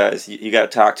one of those guys you got to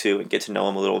talk to and get to know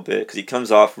him a little bit because he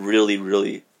comes off really,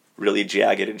 really, really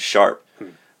jagged and sharp.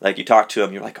 Like you talk to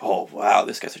him, you're like, oh wow,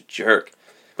 this guy's a jerk.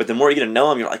 But the more you get to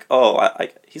know him, you're like, oh,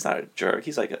 he's not a jerk.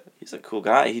 He's a cool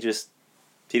guy. He just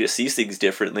sees things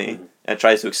differently and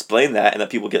tries to explain that, and then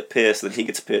people get pissed, and then he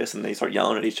gets pissed, and they start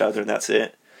yelling at each other, and that's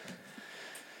it.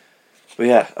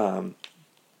 But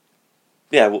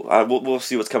we'll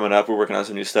see what's coming up. We're working on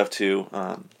some new stuff too.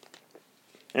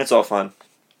 And it's all fun.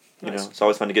 You Nice. know, it's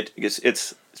always fun to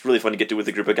it's really fun to get to with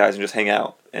a group of guys and just hang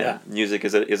out. And music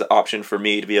is an option for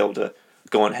me to be able to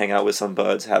go and hang out with some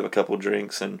buds, have a couple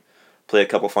drinks, and play a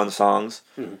couple fun songs.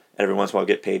 And every once in a while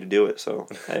get paid to do it. So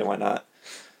hey, why not?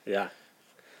 Yeah.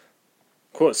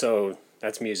 Cool. So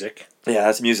that's music. Yeah,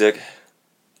 that's music.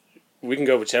 We can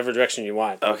go whichever direction you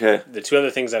want. Okay. The two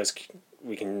other things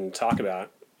we can talk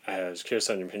about. I was curious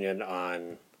on your opinion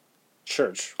on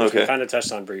church, which we kind of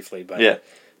touched on briefly, but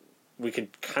we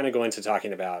could kind of go into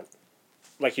talking about,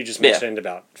 like you just mentioned,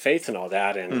 about faith and all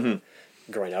that, and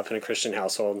growing up in a Christian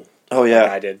household. Oh yeah,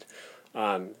 like I did.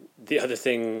 The other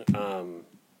thing,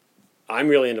 I'm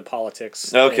really into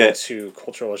politics, into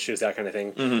cultural issues, that kind of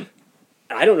thing.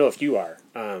 I don't know if you are.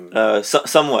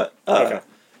 Somewhat. Okay.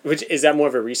 Which is that more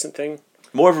of a recent thing?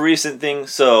 More of a recent thing.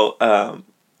 So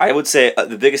I would say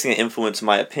the biggest thing that influenced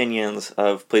my opinions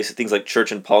of things like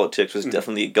church and politics was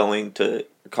definitely going to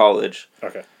college.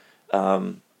 Okay.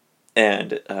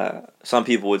 And some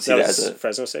people would see that as a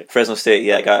Fresno State. Fresno State,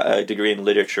 yeah. I got a degree in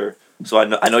literature, so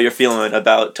I know you're feeling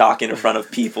about talking in front of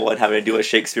people and having to do a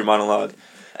Shakespeare monologue.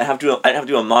 I didn't have to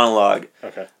do a monologue.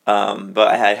 Okay. But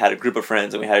I had a group of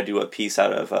friends and we had to do a piece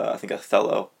out of I think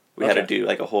Othello. We had to do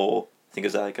like a whole. I think it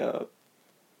was like a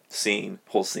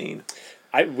whole scene.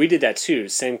 We did that too,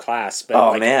 same class,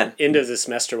 but end of the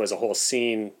semester was a whole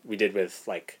scene we did with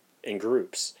in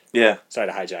groups. Yeah. Sorry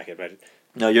to hijack it, but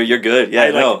no, you're good.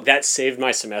 Yeah, no. That saved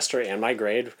my semester and my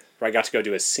grade, where I got to go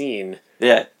do a scene.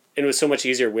 Yeah. And it was so much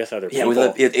easier with other people.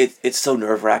 Yeah, it's so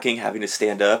nerve-wracking having to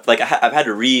stand up. Like, I've had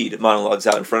to read monologues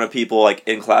out in front of people, like,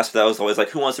 in class, but that was always, like,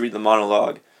 who wants to read the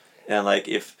monologue? And, like,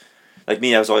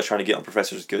 me, I was always trying to get on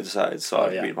professors' good side, so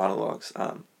I'd read monologues.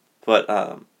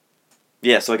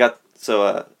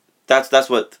 That's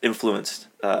what influenced,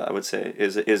 I would say,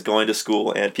 is going to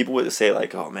school, and people would say,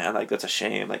 like, oh, man, like, that's a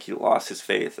shame, like, he lost his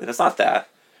faith. And it's not that.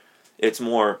 It's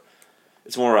more,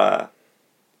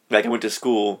 like, I went to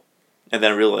school, and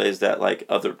then realized that, like,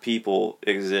 other people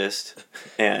exist,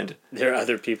 and there are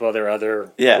other people, there are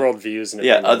other worldviews and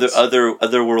opinions.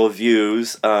 Other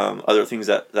worldviews, other things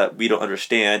that we don't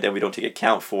understand and we don't take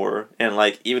account for, and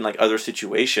like even like other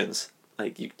situations,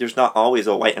 like there's not always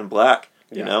a white and black,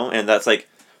 you know, and that's like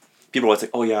people are always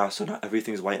like, oh yeah, so not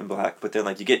everything's white and black, but then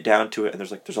like you get down to it, and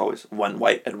there's always one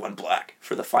white and one black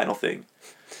for the final thing,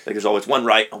 like there's always one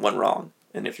right and one wrong,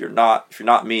 and if you're not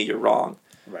me, you're wrong,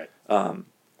 right.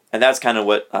 And that's kind of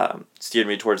what steered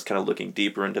me towards kind of looking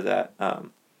deeper into that.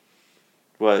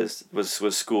 Was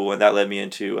school, and that led me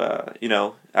into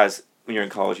as when you're in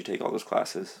college, you take all those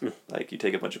classes. Like you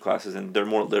take a bunch of classes, and they're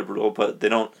more liberal, but they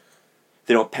don't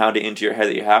pound it into your head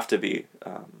that you have to be.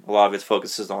 A lot of it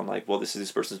focuses on like, well, this is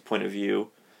this person's point of view,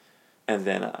 and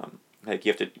then like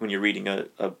you have to, when you're reading a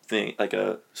thing like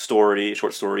a story, a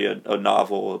short story, a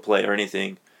novel, a play, or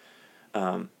anything,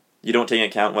 you don't take into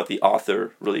account what the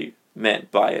author really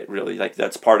meant by it, really. Like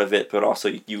that's part of it, but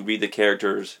also you read the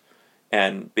characters,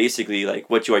 and basically like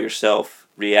what you are yourself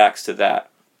reacts to that,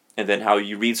 and then how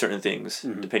you read certain things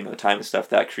depending on the time and stuff,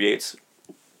 that creates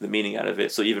the meaning out of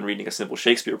it. So even reading a simple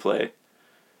Shakespeare play,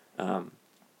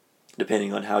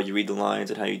 depending on how you read the lines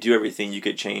and how you do everything, you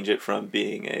could change it from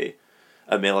being a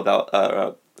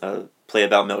play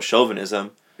about male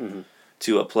chauvinism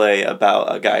to a play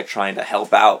about a guy trying to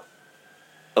help out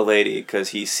a lady because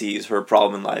he sees her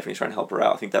problem in life and he's trying to help her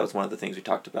out. I think that was one of the things we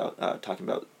talked about, talking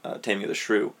about Taming of the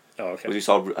Shrew. Oh, okay. Because we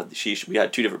saw we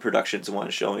had two different productions, one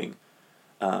showing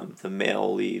the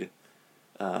male lead,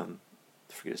 I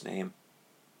forget his name,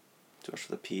 starts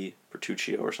with a P,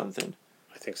 Bertuccio or something.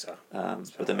 I think so.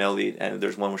 But the male lead, and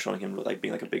there's one was showing him like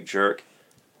being like a big jerk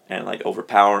and like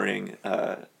overpowering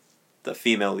the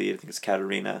female lead. I think it's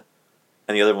Katerina,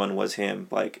 and the other one was him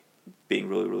like being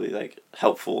really, really like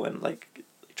helpful and like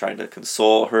trying to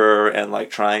console her and like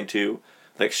trying to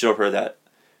like show her that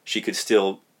she could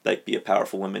still like be a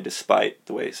powerful woman despite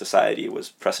the way society was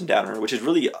pressing down on her, which is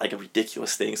really like a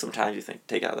ridiculous thing sometimes you think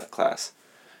take out of that class,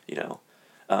 you know.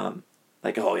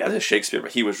 Like, oh yeah, this is Shakespeare,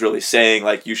 but he was really saying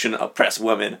like you shouldn't oppress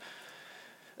women.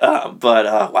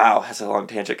 But wow, that's a long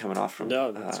tangent coming off from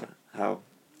but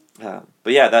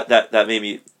yeah, that made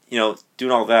me, you know,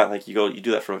 doing all that, like you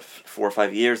do that for 4 or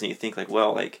 5 years and you think like,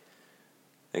 well, like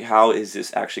how is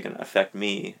this actually going to affect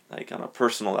me like on a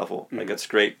personal level? Like it's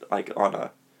great like on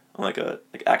a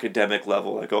academic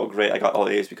level, like, oh great, I got all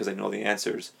A's because I know the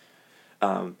answers.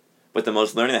 But the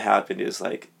most learning that happened is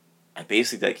like I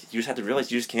basically like you just have to realize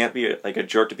you just can't be a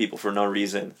jerk to people for no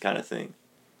reason kind of thing.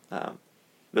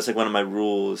 That's like one of my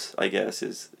rules, I guess,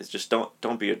 is just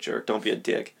don't be a jerk, don't be a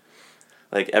dick.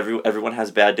 Like everyone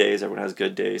has bad days, everyone has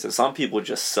good days, and some people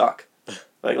just suck.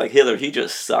 Like Hitler, he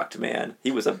just sucked, man.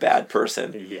 He was a bad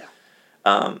person. Yeah.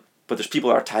 But there's people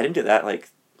that are tied into that, like,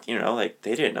 you know, like,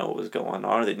 they didn't know what was going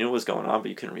on, or they knew what was going on, but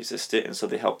you couldn't resist it, and so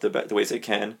they helped the ways they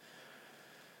can.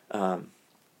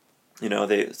 You know,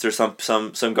 there's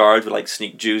some guards would, like,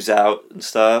 sneak Jews out and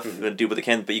stuff, and do what they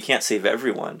can, but you can't save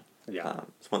everyone. Yeah.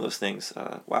 It's one of those things.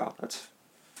 Wow, that's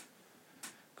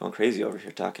going crazy over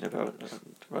here talking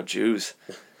about Jews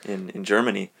in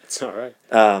Germany. It's all right.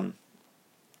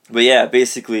 But yeah,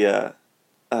 basically,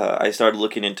 I started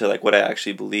looking into, like, what I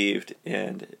actually believed,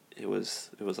 and it was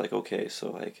like, okay,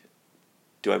 so, like,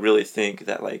 do I really think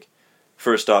that, like,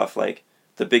 first off, like,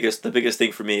 the biggest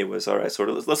thing for me was, all right, sort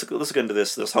of, let's look into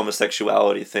this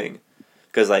homosexuality thing,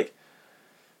 because, like,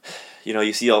 you know,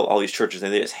 you see all these churches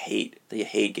and they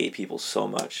hate gay people so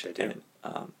much. They do. And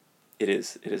it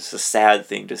is a sad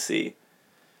thing to see.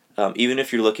 Even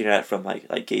if you're looking at it from like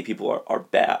gay people are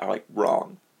bad, are like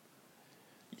wrong.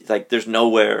 Like, there's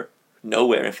nowhere.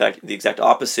 In fact, the exact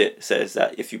opposite says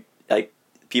that if you, like,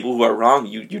 people who are wrong,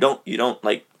 you don't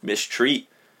like mistreat.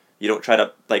 You don't try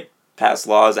to, like, pass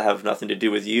laws that have nothing to do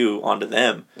with you onto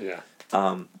them. Yeah.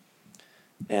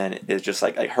 And it's just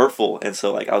like hurtful. And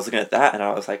so, like, I was looking at that and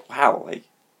I was like, wow, like,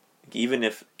 even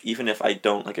if I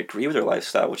don't, like, agree with their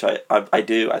lifestyle, which I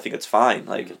do, I think it's fine.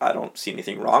 Like, I don't see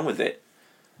anything wrong with it.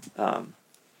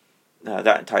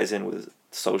 That ties in with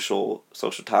social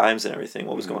times and everything,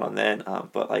 what was going on then.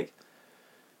 But like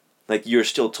you're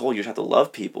still told you have to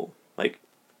love people. Like,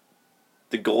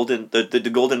 the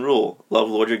golden rule: love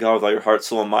the Lord your God with all your heart,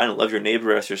 soul, and mind, and love your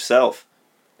neighbor as yourself.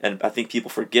 And I think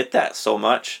people forget that so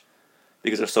much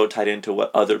because they're so tied into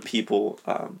what other people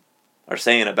are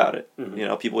saying about it. Mm-hmm. You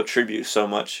know, people attribute so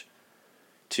much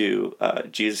to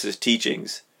Jesus'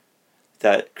 teachings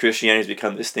that Christianity has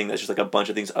become this thing that's just like a bunch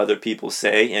of things other people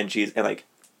say, and like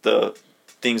the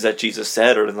things that Jesus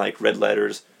said are in, like, red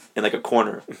letters in, like, a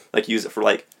corner. Like, use it for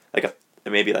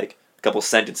maybe like a couple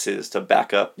sentences to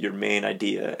back up your main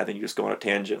idea, and then you just go on a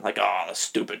tangent like, oh, the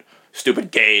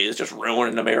stupid gays just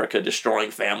ruining America, destroying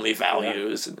family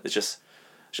values, and it's just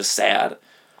sad.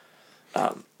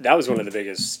 That was one of the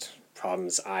biggest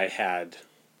problems I had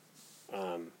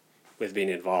with being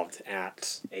involved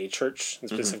at a church, and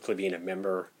specifically being a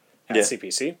member at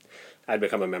CPC. I'd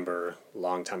become a member a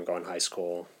long time ago in high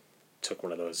school. Took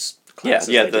one of those classes.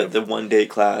 Yeah, the 1-day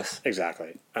class.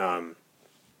 Exactly. And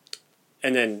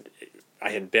then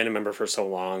I had been a member for so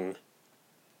long,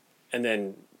 and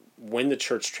then when the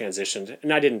church transitioned,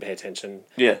 and I didn't pay attention.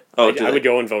 Yeah. I would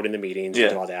go and vote in the meetings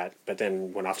and do all that, but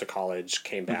then went off to college,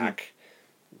 came back,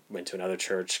 went to another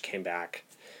church, came back,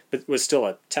 but was still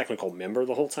a technical member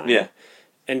the whole time. Yeah.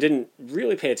 And didn't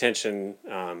really pay attention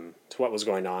to what was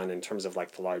going on in terms of,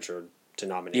 like, the larger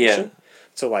denomination. Yeah.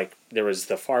 So, like, there was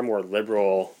the far more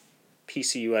liberal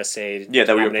PCUSA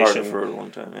that we were part of for a long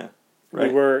time, yeah. Right.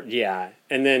 We were, yeah.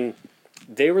 And then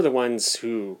they were the ones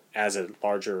who, as a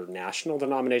larger national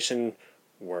denomination,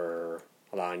 were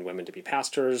allowing women to be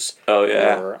pastors. Oh,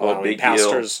 yeah. Or allowing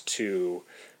pastors to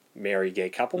marry gay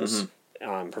couples,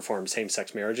 perform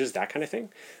same-sex marriages, that kind of thing.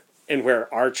 And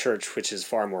where our church, which is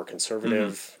far more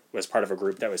conservative, was part of a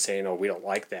group that was saying, oh, we don't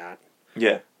like that.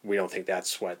 Yeah. We don't think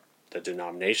that's what the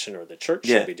denomination or the church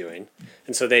should be doing.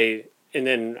 And so and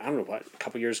then, I don't know what, a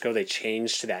couple years ago, they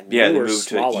changed to that newer, they moved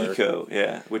smaller. to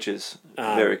ECO, which is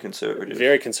very conservative.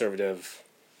 Very conservative.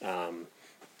 And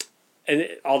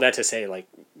all that to say, like,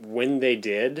 when they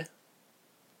did,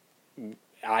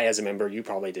 I, as a member, you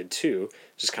probably did too,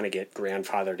 just kind of get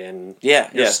grandfathered in. Yeah,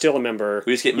 You're still a member.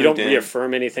 We just get moved in. You don't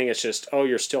reaffirm anything. It's just, oh,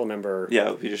 you're still a member.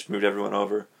 Yeah, we just moved everyone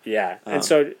over. Yeah. And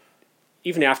so,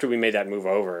 even after we made that move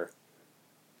over,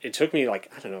 it took me,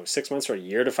 like, I don't know, 6 months or a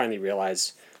year to finally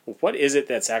realize, well, what is it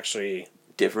that's actually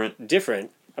different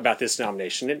about this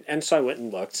denomination? And so I went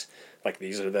and looked, like,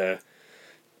 these are the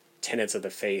tenets of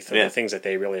the faith, or the things that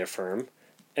they really affirm.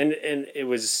 And it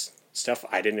was stuff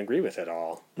I didn't agree with at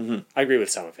all. Mm-hmm. I agree with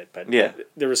some of it, but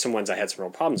there were some ones I had some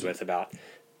real problems with about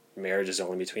marriage is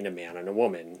only between a man and a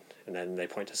woman. And then they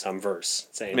point to some verse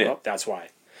saying, well, that's why.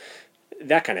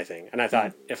 That kind of thing. And I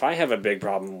thought, if I have a big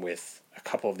problem with a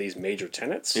couple of these major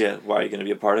tenets, why are you going to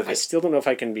be a part of it? I still don't know if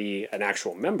I can be an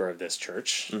actual member of this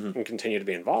church and continue to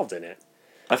be involved in it.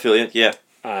 I feel it, yeah.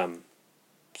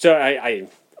 So I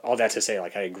all that to say,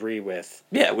 like, I agree with...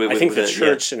 Yeah, I think the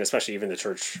church, and especially even the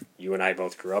church you and I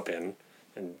both grew up in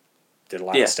and did a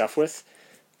lot of stuff with,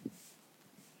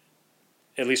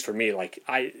 at least for me, like,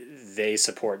 they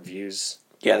support views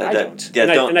I don't.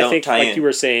 And I think, like you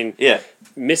were saying,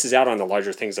 misses out on the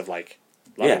larger things of, like,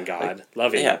 loving God,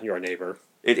 loving your neighbor.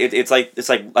 It's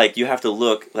like you have to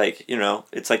look, like, you know,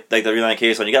 it's like the Reliant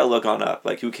case one, you gotta look on up,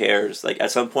 like, who cares? Like,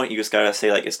 at some point you just gotta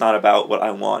say, like, it's not about what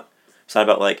I want. It's not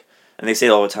about, like, and they say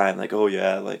it all the time, like, oh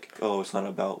yeah, like, oh, it's not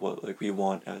about what, like, we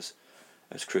want as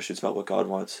Christians, about what God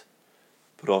wants.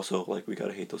 But also, like, we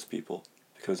gotta hate those people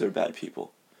because they're bad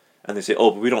people. And they say,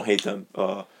 oh, but we don't hate them.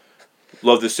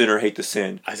 Love the sinner, hate the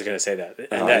sin. I was gonna say that,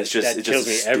 and that kills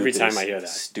me every time I hear that.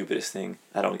 Stupidest thing.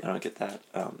 I don't get that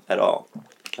at all.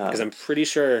 Because I'm pretty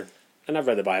sure, and I've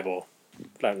read the Bible,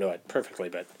 but I don't know it perfectly,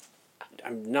 but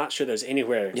I'm not sure there's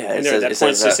anywhere in there that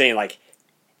points to saying, like,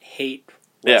 hate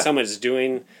what someone is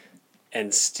doing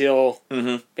and still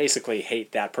basically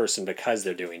hate that person because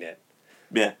they're doing it.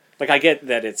 Yeah. Like, I get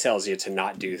that it tells you to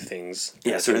not do things,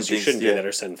 certain things you shouldn't do that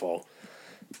are sinful.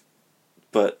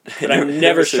 But I'm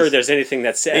never sure there's anything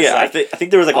that says, like, I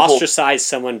think there was like ostracize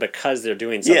someone because they're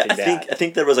doing something bad. I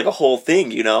think there was like a whole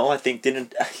thing, you know. I think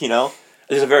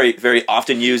there's a very, very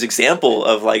often used example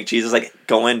of, like, Jesus, like,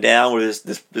 going down where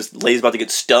this lady's about to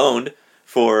get stoned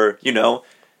for, you know,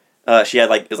 she had,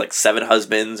 like, it was like 7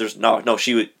 husbands.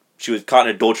 She was caught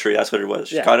in adultery. That's what it was.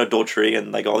 She was caught in adultery,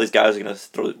 and, like, all these guys are gonna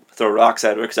throw rocks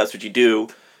at her because that's what you do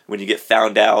when you get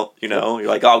found out. You know, you're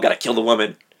like, oh, I've got to kill the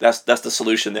woman. That's the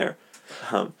solution there.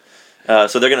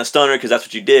 So they're gonna stone her because that's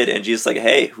what you did, and Jesus is like,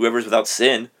 hey, whoever's without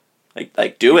sin,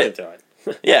 like do it.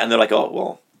 Yeah, and they're like, oh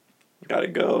well, gotta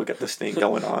go, got this thing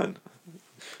going on,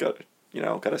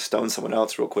 gotta stone someone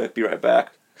else real quick, be right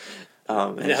back.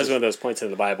 And it has one of those points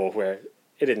in the Bible where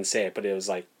it didn't say it, but it was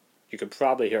like you could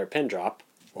probably hear a pin drop.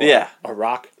 Or a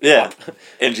rock. Yeah,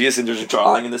 and Jesus is just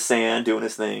drawing in the sand, doing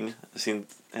his thing.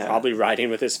 Probably writing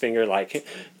with his finger like,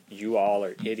 you all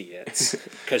are idiots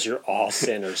because you're all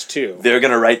sinners too. They're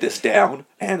going to write this down,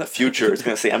 and in the future it's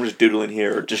going to say, I'm just doodling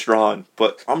here, or just drawing,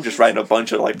 but I'm just writing a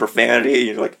bunch of, like, profanity,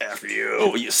 and you're like, F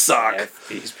you suck. F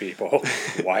these people.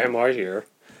 Why am I here?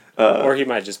 Or he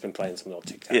might have just been playing some little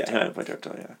tic-tac-toe.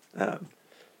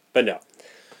 But no.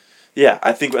 Yeah,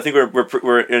 I think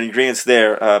we're in agreement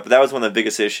there, but that was one of the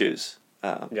biggest issues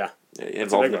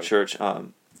involving the church.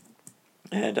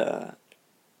 And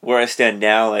where I stand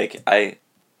now, like, I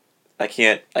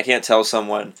can't tell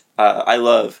someone I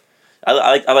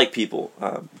like people.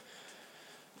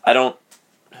 I don't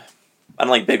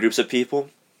like big groups of people.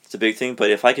 It's a big thing. But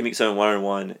if I can meet someone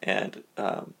one-on-one and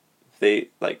they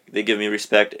give me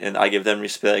respect and I give them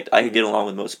respect, I can get along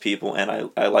with most people, and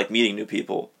I like meeting new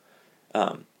people.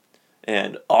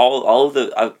 And all of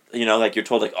the like, you're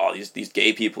told, like, oh, these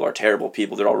gay people are terrible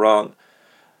people. They're all wrong.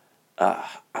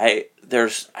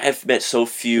 I've met so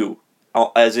few,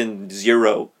 as in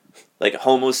 0, like,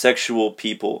 homosexual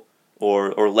people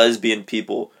or lesbian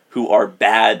people who are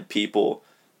bad people.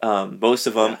 Most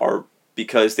of them are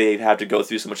because they have to go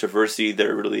through so much adversity.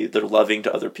 They're loving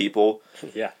to other people.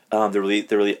 Yeah. They're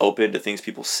really open to things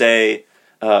people say.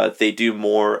 They do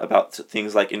more about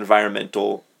things like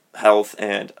environmental health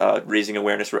and raising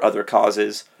awareness for other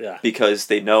causes. Yeah. Because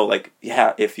they know, like,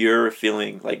 if you're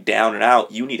feeling, like, down and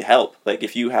out, you need help. Like,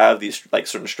 if you have these, like,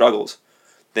 certain struggles,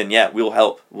 then we'll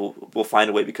help. We'll find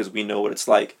a way because we know what it's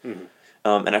like. Mm-hmm.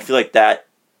 And I feel like that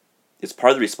is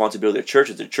part of the responsibility of the church.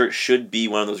 Is the church should be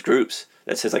one of those groups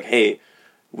that says, like, hey,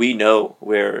 we know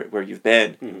where you've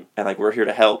been, and, like, we're here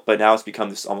to help. But now it's become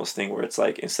this almost thing where it's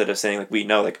like, instead of saying, like, we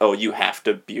know, like, oh, you have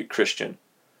to be a Christian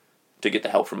to get the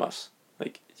help from us.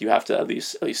 Like, you have to at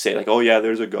least say, like, oh yeah,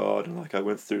 there's a God, and, like, I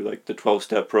went through, like, the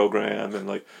 12-step program and,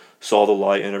 like, saw the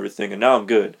light and everything, and now I'm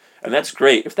good. And that's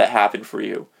great if that happened for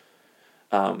you.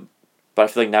 But I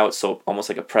feel like now it's so almost,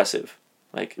 like, oppressive.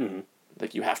 Like,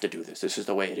 like, you have to do this. This is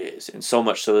the way it is. And so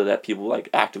much so that people, like,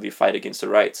 actively fight against the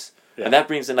rights. Yeah. And that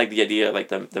brings in, like, the idea, like,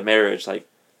 the marriage. Like,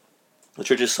 the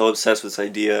church is so obsessed with this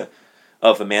idea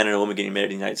of a man and a woman getting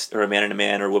married in the United States, or a man and a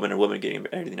man, or a woman and a woman getting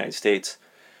married in the United States.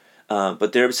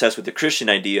 But they're obsessed with the Christian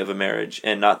idea of a marriage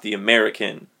and not the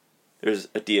American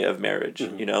idea of marriage.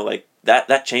 You know, like,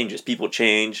 that changes. People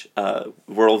change,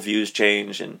 worldviews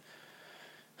change, and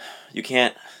you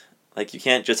can't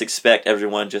just expect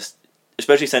everyone just,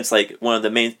 especially since, like, one of the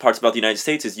main parts about the United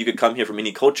States is you could come here from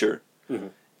any culture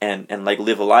and like,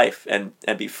 live a life and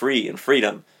be free and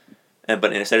freedom.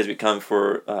 But instead it's become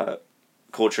for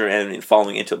culture and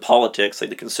following into politics, like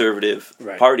the conservative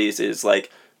parties, is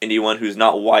like, anyone who's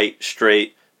not white,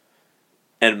 straight,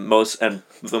 and for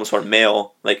the most part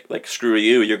male, like screw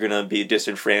you, you're gonna be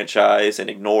disenfranchised and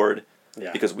ignored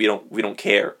because we don't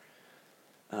care,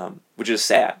 which is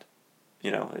sad.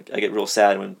 You know, I get real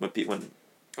sad when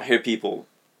I hear people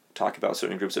talk about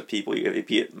certain groups of people,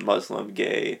 be it Muslim,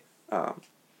 gay, I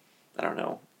don't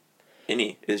know,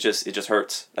 it just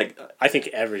hurts. Like, I think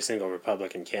every single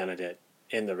Republican candidate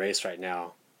in the race right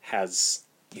now has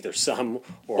either some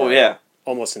or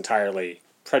almost entirely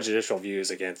prejudicial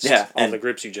views against all the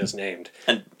groups you just named.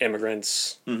 And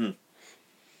immigrants. Mm-hmm.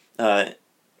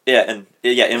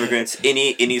 Immigrants,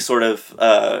 any sort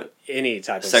of any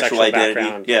type of sexual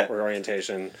identity or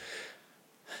orientation.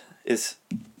 It's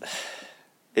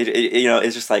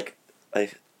it's just like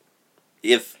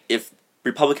if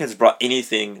Republicans brought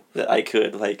anything that I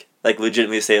could like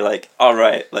legitimately say like, all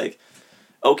right, like,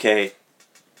 okay,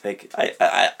 like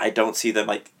I don't see them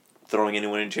like throwing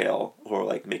anyone in jail or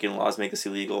like making laws make this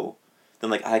illegal, then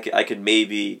like I could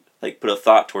maybe like put a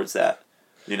thought towards that,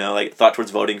 like thought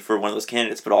towards voting for one of those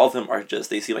candidates. But all of them are just,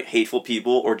 they seem like hateful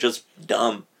people or just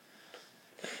dumb.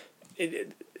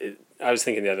 I was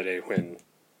thinking the other day when,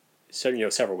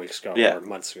 several weeks ago or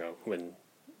months ago when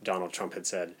Donald Trump had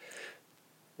said,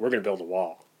 we're going to build a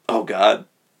wall. Oh, God.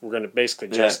 We're going to basically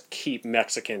just keep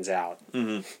Mexicans out.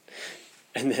 Mm-hmm.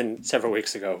 And then several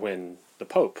weeks ago when the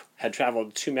Pope had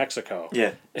traveled to Mexico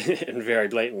and very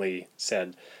blatantly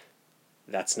said,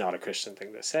 that's not a Christian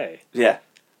thing to say. Yeah.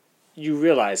 You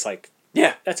realize,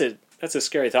 that's a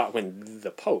scary thought when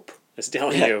the Pope is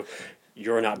telling you,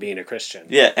 you're not being a Christian.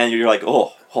 Yeah, and you're like,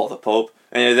 oh, the Pope.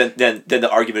 And then the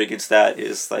argument against that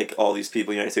is like all these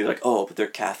people in the United States are like, oh, but they're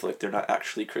Catholic, they're not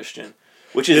actually Christian.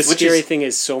 The scary thing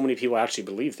is so many people actually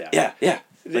believe that. Yeah.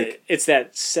 It's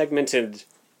that segmented,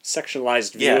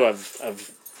 sectionalized view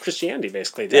of Christianity,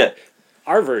 basically. That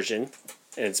our version,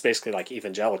 and it's basically like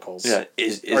evangelicals, are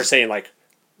saying like,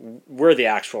 we're the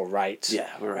actual right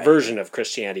version of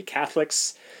Christianity.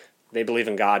 Catholics, they believe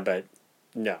in God, but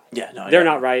no. They're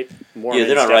not right. Mormons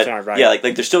they're not definitely right. Yeah, like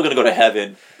they're still going to go to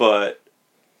heaven, but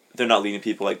they're not leading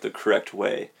people like the correct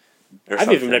way.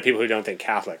 I've even met people who don't think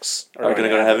Catholics are going to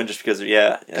go to heaven just because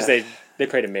because they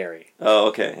pray to Mary. Oh,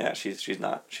 okay, yeah, she's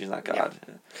not God.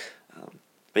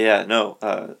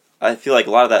 Yeah. I feel like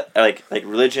a lot of that like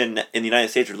religion in the United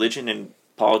States, religion and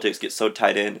politics get so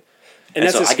tied in, and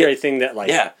that's a scary thing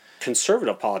that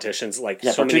conservative politicians so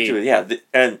particularly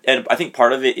and I think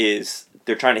part of it is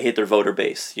they're trying to hit their voter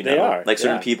base. They are like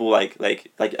certain people like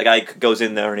a guy goes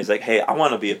in there and he's like, hey, I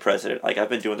want to be a president. Like I've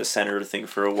been doing the senator thing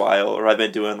for a while, or I've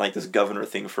been doing like this governor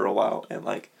thing for a while, and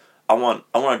like I want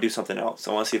to do something else.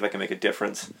 I want to see if I can make a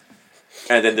difference.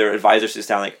 And then their advisor sits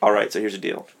down like, all right, so here's the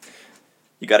deal.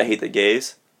 You got to hate the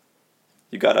gays.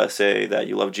 You got to say that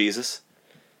you love Jesus,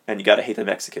 and you got to hate the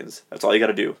Mexicans. That's all you got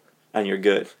to do, and you're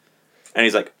good. And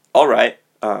he's like, all right,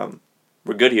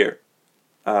 we're good here.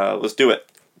 Let's do it.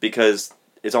 Because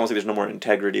it's almost like there's no more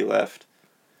integrity left.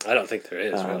 I don't think there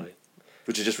is, really.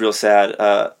 Which is just real sad.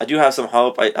 I do have some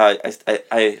hope.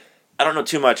 I don't know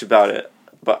too much about it,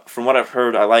 but from what I've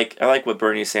heard, I like what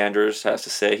Bernie Sanders has to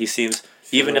say. He seems,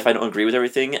 even if I don't agree with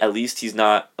everything, at least he's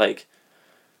not like,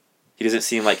 he doesn't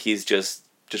seem like he's just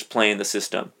playing the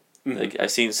system. Mm-hmm. Like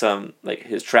I've seen some, like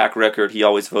his track record, he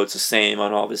always votes the same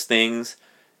on all of his things.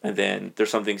 And then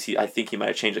there's some things I think he might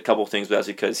have changed a couple of things, but that's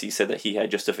because he said that he had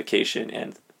justification,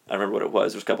 and I remember what it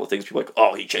was. There's a couple of things people were like,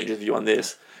 oh, he changed his view on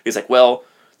this. He's like, well,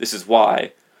 this is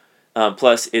why.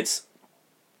 Plus, his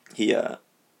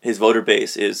voter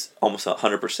base is almost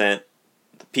 100%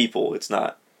 the people. It's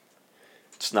not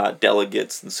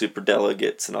delegates and super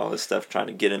delegates and all this stuff trying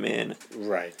to get him in.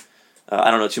 Right.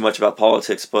 I don't know too much about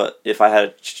politics, but if I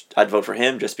had, I'd vote for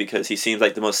him just because he seems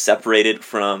like the most separated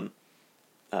from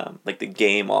like the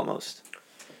game almost.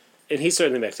 And he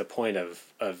certainly makes a point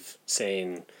of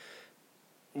saying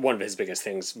one of his biggest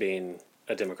things being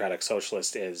a democratic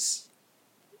socialist is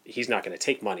he's not going to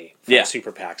take money from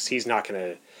super PACs. He's not going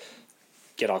to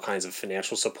get all kinds of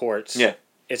financial support. Yeah.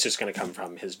 It's just going to come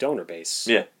from his donor base.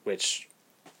 Yeah. Which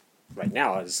right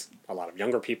now is a lot of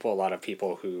younger people, a lot of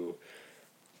people who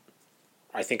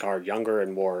I think are younger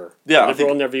and more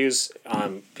liberal in their views.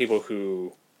 People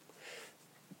who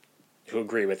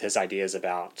agree with his ideas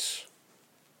about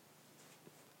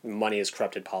money has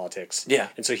corrupted politics. Yeah.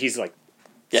 And so he's like,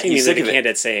 he's sick of it.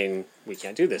 Candidate saying, we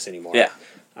can't do this anymore. Yeah.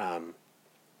 I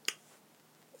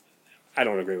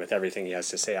don't agree with everything he has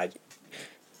to say.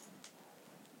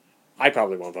 I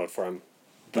probably won't vote for him.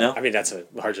 But, no? I mean, that's a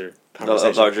larger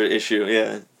conversation. A larger issue,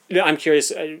 yeah. No, I'm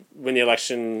curious, when the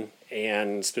election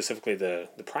and specifically the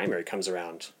primary comes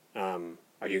around,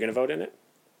 are you going to vote in it?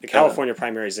 The California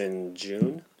primary is in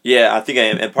June? Yeah, I think I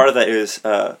am. And part of that is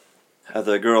the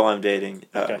girl I'm dating.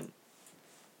 Okay.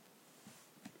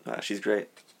 She's great.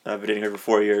 I've been dating her for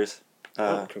 4 years.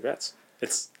 Congrats.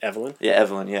 It's Evelyn? Yeah,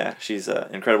 Evelyn, yeah. She's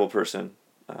an incredible person.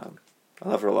 I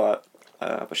love her a lot.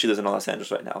 But she lives in Los Angeles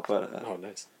right now. But oh,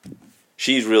 nice.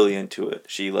 She's really into it.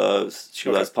 She loves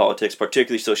politics,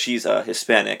 particularly. So she's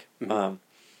Hispanic. Mm-hmm.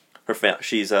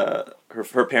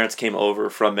 Her parents came over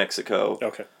from Mexico.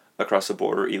 Okay. across the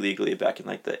border illegally back in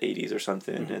like the 80s or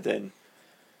something, and then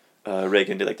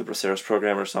Reagan did like the Braceros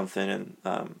program or something, and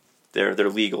they're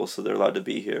legal, so they're allowed to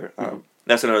be here.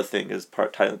 That's another thing is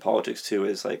part tied in politics too,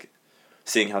 is like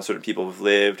seeing how certain people have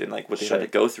lived and like what they had to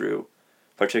go through,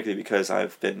 particularly because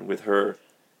I've been with her.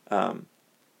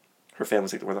 Her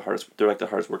family's like one of the hardest. They're like the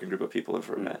hardest working group of people I've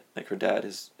ever met. Like her dad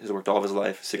has worked all of his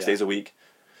life, 6 days a week,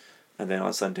 and then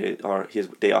on Sunday, or his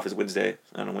day off is Wednesday,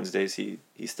 and on Wednesdays he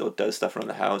still does stuff around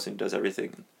the house and does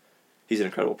everything. He's an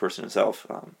incredible person himself.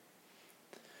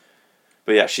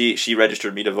 But yeah, she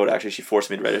registered me to vote. Actually, she forced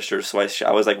me to register. So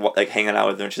I was like hanging out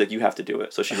with her, and she's like, "You have to do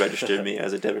it." So she registered me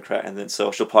as a Democrat, and then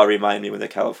so she'll probably remind me when the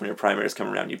California primaries come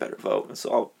around, you better vote. And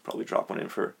so I'll probably drop one in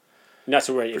for. Not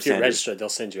to worry. If you're registered, they'll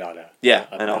send you out a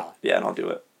and I'll do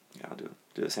it. Yeah, I'll do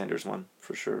the Sanders one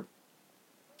for sure.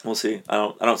 We'll see.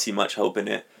 I don't see much hope in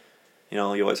it. You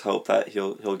know, you always hope that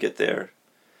he'll get there,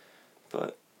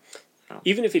 but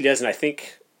even if he doesn't, I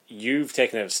think you've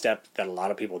taken a step that a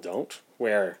lot of people don't,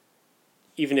 where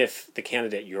even if the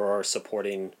candidate you're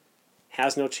supporting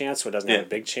has no chance or doesn't have a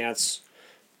big chance,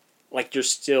 like you're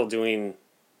still doing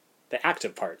the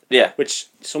active part. Yeah. Which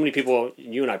so many people,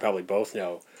 you and I probably both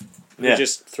know, who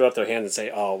just throw up their hand and say,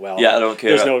 "Oh well, I don't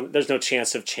care. There's no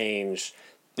chance of change.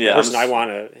 Yeah, the person I want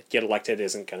to get elected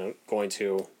isn't going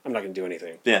to. I'm not going to do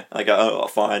anything." Yeah, like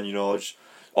fine, you know,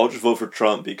 I'll just vote for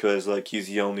Trump because like he's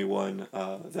the only one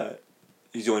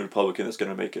he's the only Republican that's going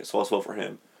to make it, so I'll vote for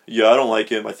him. Yeah, I don't like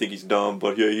him. I think he's dumb,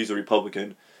 but yeah, he's a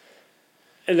Republican.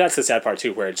 And that's the sad part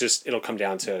too, where it'll come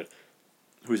down to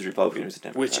who's a Republican, who's a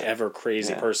Democrat. Whichever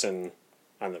crazy person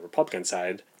on the Republican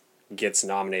side gets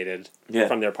nominated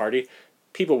from their party,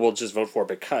 people will just vote for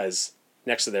because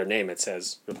next to their name it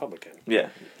says Republican. Yeah.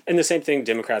 And the same thing,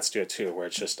 Democrats do it too, where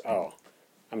it's just, I'm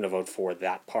going to vote for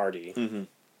that party. Mm-hmm.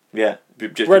 Yeah.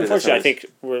 Where unfortunately, I think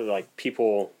we're like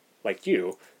people like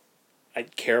you, I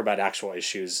care about actual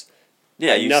issues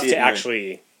enough to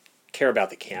actually care about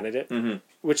the candidate,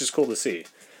 which is cool to see.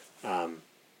 And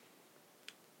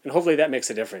hopefully that makes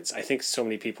a difference. I think so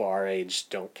many people our age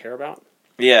don't care about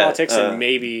politics, and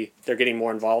maybe they're getting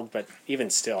more involved, but even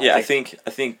still. Yeah, I think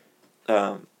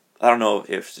I don't know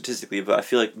if statistically, but I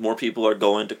feel like more people are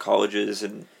going to colleges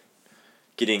and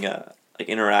getting like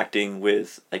interacting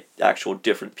with like actual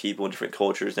different people and different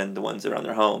cultures than the ones around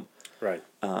their home. Right.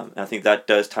 And I think that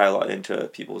does tie a lot into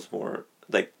people's more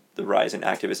like the rise in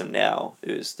activism now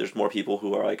is there's more people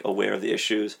who are like aware of the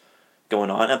issues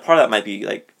going on, and part of that might be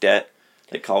like debt.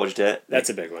 Like college debt. That's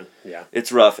a big one. Yeah.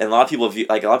 It's rough, and a lot of people view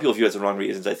it as the wrong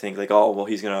reasons. I think like, oh well,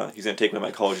 he's gonna take away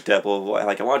my college debt. Blah blah blah. And,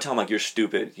 like I want to tell him like you're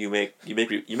stupid. You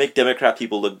make Democrat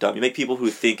people look dumb. You make people who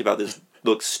think about this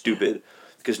look stupid,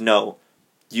 because no,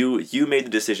 you made the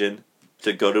decision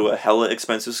to go to a hella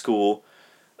expensive school,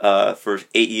 for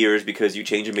 8 years because you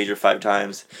changed your major 5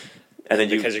 times. And then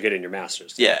because you're getting your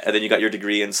master's. Yeah, and then you got your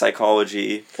degree in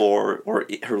psychology or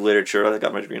literature. I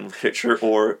got my degree in literature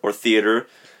or theater.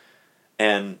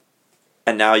 And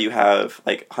now you have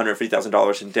like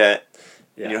 $150,000 in debt,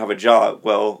 and you don't have a job.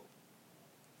 Well,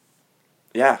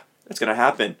 yeah, it's gonna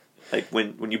happen. Like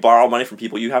when you borrow money from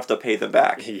people, you have to pay them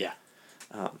back. Yeah,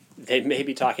 they may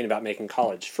be talking about making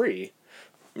college free.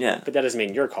 Yeah, but that doesn't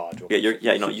mean your college.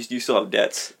 You still have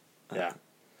debts. Yeah,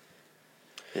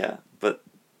 yeah, but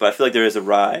I feel like there is a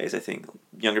rise. I think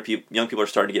young people are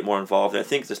starting to get more involved. And I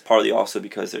think this partly also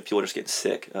because people are just getting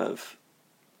sick of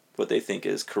what they think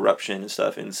is corruption and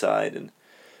stuff inside, and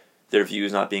their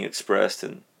views not being expressed,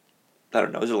 and I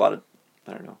don't know.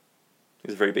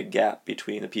 There's a very big gap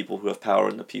between the people who have power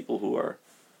and the people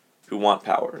who want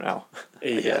power now.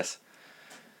 I guess.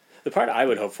 The part I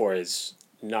would hope for is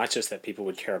not just that people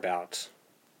would care about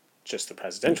just the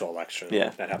presidential election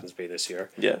that happens to be this year.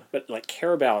 Yeah. But like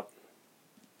care about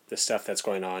the stuff that's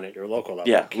going on at your local level.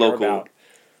 Yeah, care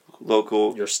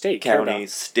local, your state, county,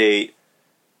 state.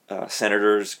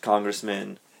 Senators,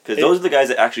 congressmen, because those are the guys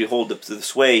that actually hold the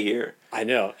sway here. I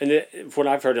know, and what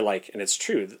I've heard, and it's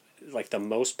true, like the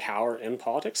most power in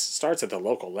politics starts at the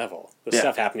local level. The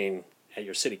stuff happening at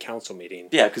your city council meeting.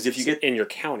 Yeah, because if you get in your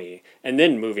county and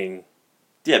then moving.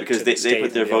 Yeah, because they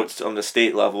put their votes on the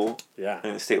state level. Yeah,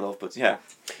 and the state level, but yeah,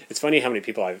 it's funny how many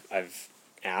people I've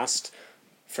asked.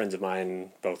 Friends of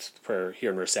mine, both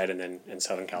here in Merced and then in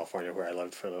Southern California, where I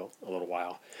lived for a little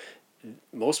while.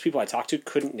 Most people I talked to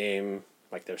couldn't name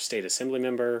like their state assembly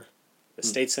member, the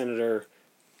state senator,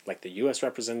 like the U.S.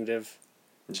 representative.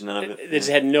 None of it. They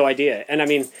just had no idea. And I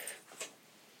mean,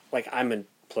 like I'm a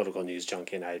political news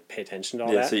junkie and I pay attention to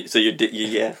all that. So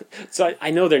yeah. So I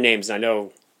know their names and I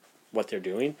know what they're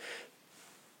doing.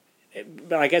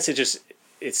 But I guess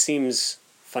it seems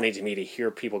funny to me to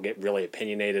hear people get really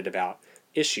opinionated about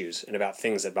issues and about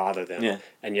things that bother them,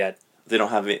 and yet they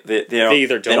don't have it. They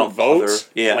either don't vote,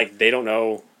 bother. like they don't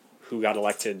know who got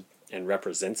elected and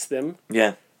represents them.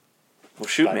 Yeah. Well,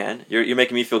 shoot, man, you're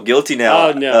making me feel guilty now.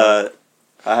 Oh no,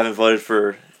 I haven't voted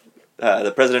for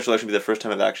the presidential election. Will be the first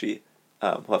time I've actually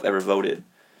have ever voted,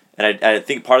 and I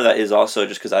think part of that is also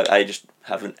just because I just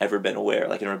haven't ever been aware.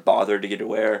 Like I never bothered to get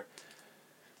aware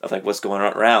of like what's going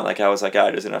on around. Like I was like,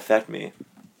 it doesn't affect me,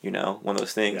 one of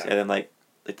those things. And then like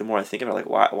the more I think about it,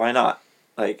 like why not?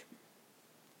 Like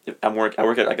I work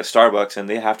at like a Starbucks and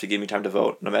they have to give me time to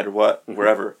vote no matter what,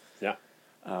 wherever. Yeah.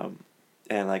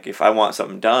 And like if I want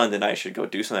something done, then I should go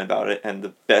do something about it. And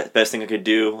the best thing I could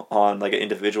do on like an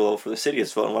individual for the city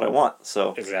is vote on what I want.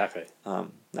 So exactly. Now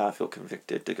I feel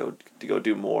convicted to go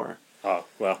do more. Oh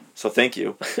well. So thank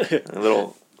you. A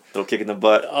little kick in the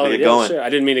butt. Oh yeah, going. Sure. I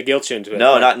didn't mean to guilt you into it.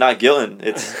 No, not guilting.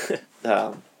 It's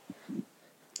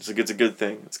it's a good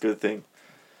thing. It's a good thing.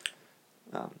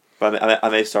 But I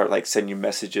may start like sending you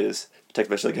messages, text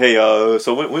message like, hey,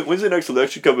 so when's the next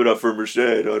election coming up for Merced?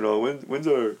 I don't know, when's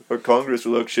our Congress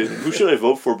election? Who should I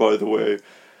vote for, by the way?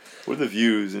 What are the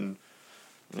views? And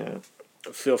yeah,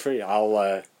 feel free.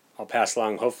 I'll pass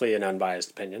along hopefully an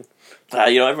unbiased opinion.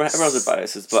 Everyone has their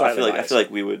biases, but I biased. feel like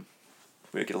we would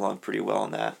get along pretty well on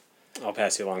that. I'll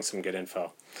pass you along some good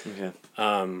info. Okay.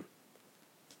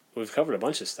 We've covered a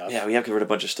bunch of stuff. Yeah, we have covered a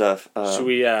bunch of stuff. Should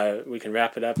we can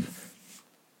wrap it up?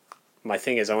 My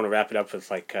thing is I want to wrap it up with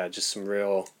like just some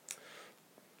real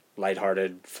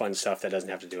lighthearted, fun stuff that doesn't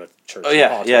have to do with church. Oh yeah,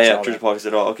 politics, church and politics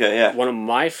at all. Okay, yeah. One of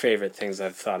my favorite things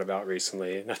I've thought about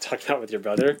recently, and I've talked about with your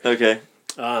brother. Okay.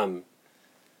 I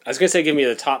was gonna say give me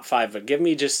the top 5, but give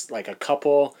me just like a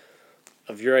couple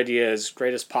of your ideas,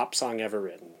 greatest pop song ever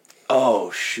written.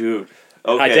 Oh shoot.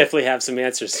 Okay. I definitely have some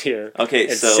answers here. Okay,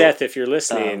 and so Seth, if you're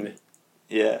listening,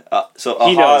 yeah. So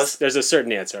he knows there's a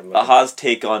certain answer. I'm looking. Aha's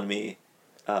Take on Me.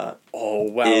 Oh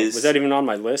wow! Was that even on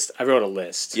my list? I wrote a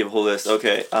list. You have a whole list.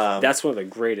 Okay. That's one of the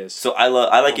greatest. So I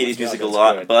like 80s music a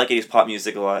lot, but I like 80s pop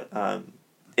music a lot.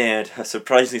 And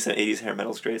surprisingly, some 80s hair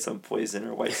metal's great. Some Poison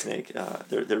or Whitesnake.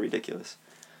 They're ridiculous.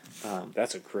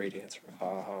 That's a great answer.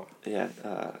 Yeah.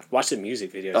 Watch the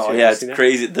music videos. Oh yeah, it's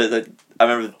crazy. I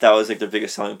remember that was like their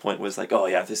biggest selling point was like, oh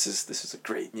yeah, this is a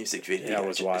great music video. Yeah, it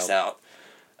was wild. This out.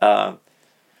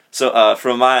 So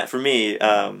for me.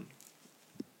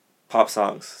 Pop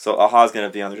songs. So Aha's gonna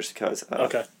be on there just because.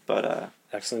 Okay. But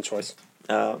excellent choice.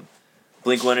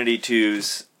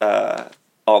 Blink-182's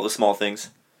All the Small Things.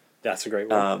 That's a great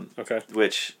one. Okay.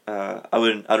 Which I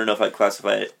don't know if I'd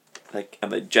classify it like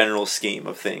in the general scheme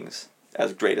of things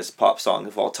as greatest pop song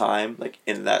of all time, like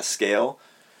in that scale.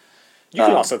 You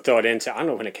can also throw it into I don't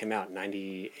know when it came out,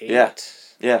 98.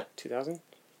 Yeah. 2000.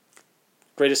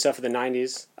 Greatest stuff of the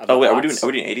 90s. Oh wait, are we doing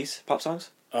 80s pop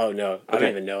songs? Oh no, I don't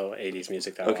even know 80s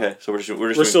music that well. Okay, so we're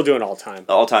still doing all time.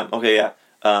 All time. Okay, yeah.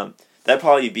 That'd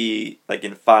probably be like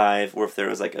in 5, or if there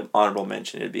was like an honorable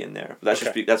mention, it'd be in there. But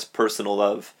that's personal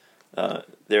love.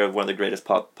 They're one of the greatest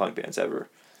pop punk bands ever.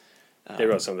 They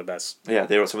wrote some of the best. Yeah,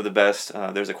 they wrote some of the best.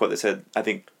 There's a quote that said, I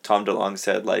think Tom DeLonge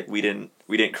said, like, we didn't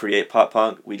create pop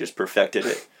punk, we just perfected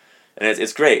it. And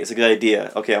it's great. It's a good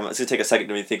idea. Okay, I'm just gonna take a second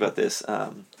to think about this.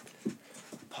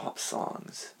 Pop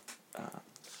songs.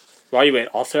 While you wait,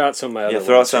 I'll throw out some of my other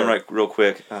throw out some real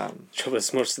quick.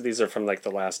 Most of these are from like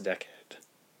the last decade.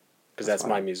 Because that's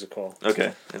my musical.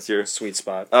 Okay, that's your sweet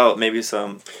spot. Oh, maybe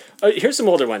some. Here's some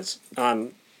older ones.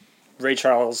 Ray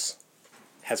Charles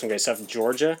had some great stuff.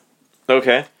 Georgia.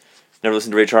 Okay. Never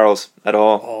listened to Ray Charles at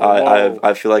all. Oh,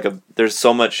 I feel like there's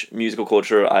so much musical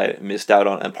culture I missed out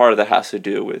on, and part of that has to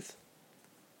do with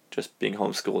just being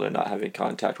homeschooled and not having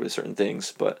contact with certain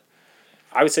things. But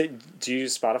I would say, do you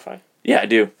use Spotify? Yeah, I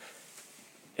do.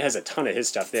 It has a ton of his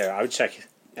stuff there. I would check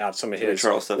out some of his. Ray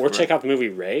Charles stuff. Or check out the movie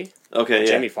Ray. Okay, yeah.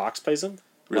 Jamie Foxx plays him.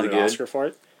 Really won an Oscar for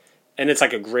it. And it's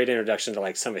like a great introduction to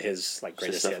like some of his like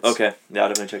greatest hits. Okay, yeah, I'll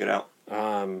definitely check it out.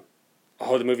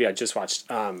 The movie I just watched.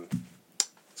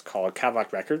 It's called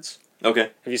Cadillac Records.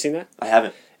 Okay. Have you seen that? I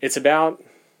haven't. It's about.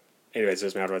 Anyways, it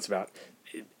doesn't matter what it's about.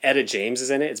 Etta James is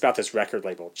in it. It's about this record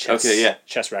label,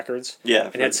 Chess Records. Yeah.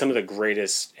 And it had some of the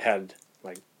greatest. Had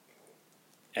like.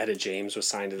 Etta James was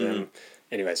signed to them. Mm-hmm.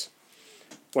 Anyways,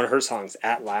 one of her songs,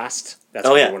 "At Last." That's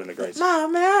one of the greatest. My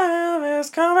man is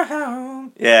coming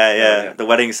home. Yeah. The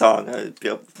wedding song.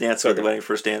 Dance with the wedding,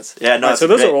 first dance. Yeah, no. So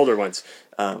those are older ones.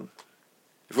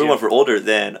 If we went for older,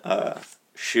 then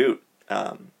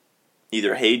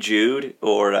either "Hey Jude"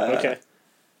 or okay.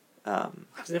 I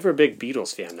was never a big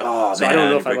Beatles fan, though. Oh, so man, I don't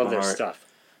know if I love their stuff.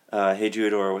 "Hey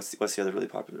Jude" or what's the other really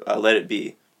popular? "Let It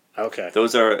Be." Okay.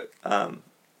 Those are. "Let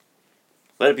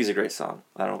It Be" is a great song.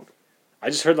 I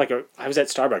just heard I was at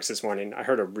Starbucks this morning. I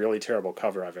heard a really terrible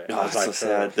cover of it. Oh, I was so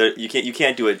sad. You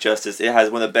can't do it justice. It has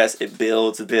one of the best. It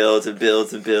builds and builds and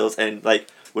builds and builds, and like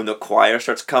when the choir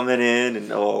starts coming in,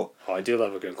 and I do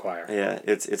love a good choir. Yeah,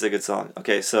 it's a good song.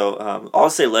 Okay, so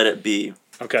I'll say "Let It Be."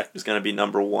 Okay, it's gonna be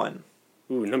number one.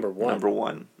 Ooh, number one. Number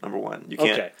one. You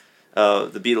can't. Okay.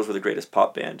 The Beatles were the greatest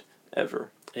pop band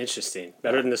ever. Interesting.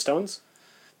 Better than the Stones?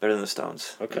 Better than the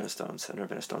Stones. Okay. Better than the Stones. I've never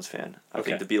been a Stones fan. I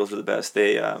think the Beatles were the best.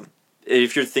 They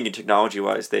if you're thinking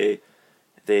technology-wise, they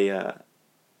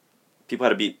people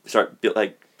had to start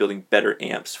building better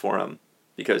amps for them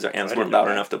because their amps weren't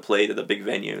loud enough to play to the big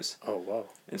venues. Oh, wow.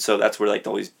 And so that's where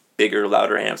all these bigger,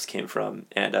 louder amps came from.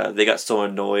 And they got so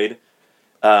annoyed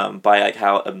by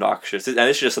how obnoxious. And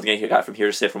this is just something I got from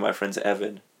hearsay from my friends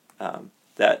Evan,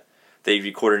 that they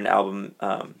recorded an album,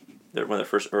 one of their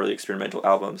first early experimental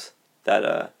albums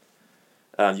that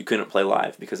you couldn't play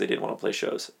live because they didn't want to play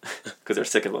shows because they're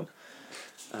sick of them.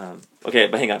 Okay,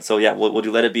 but hang on. So yeah, we'll do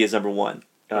 "Let It Be" as number one.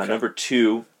 Number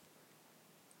two.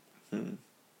 Number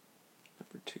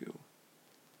two.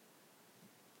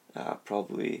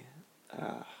 Probably.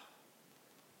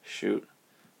 Shoot,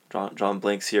 John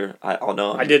blanks here. I'll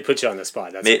know. I did put you on the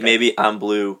spot. That's maybe "I'm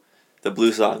Blue," the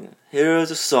blue song.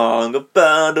 Here's a song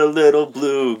about a little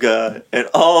blue guy, and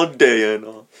all day and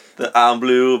all that I'm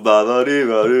blue. Oh,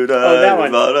 that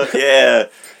one. Yeah.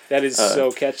 That is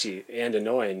so catchy and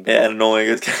annoying. Yeah, and annoying.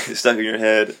 It's kind of stuck in your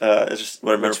head. It's just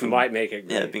what I remember from might make it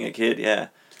great. Yeah, being a kid. Yeah.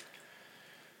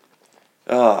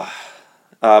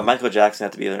 Michael Jackson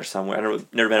had to be there somewhere.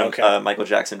 I've never been a Michael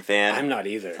Jackson fan. I'm not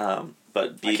either.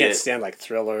 But I can't stand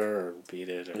Thriller or Beat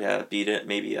It. Or... Yeah, Beat It.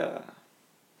 Maybe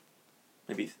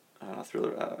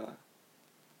Thriller.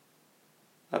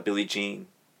 Billie Jean.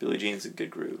 Billie Jean's a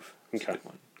good groove. It's a good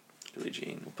one. Billie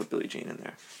Jean. We'll put Billie Jean in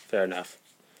there. Fair enough.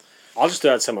 I'll just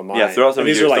throw out some of mine. Yeah, throw out some of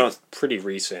yours. These are pretty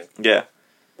recent. Yeah.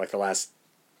 Like the last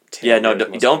 10 years. Yeah,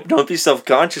 no, don't be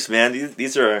self-conscious, man.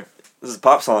 This is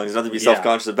pop songs. There's nothing to be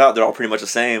self-conscious about. They're all pretty much the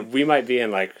same. We might be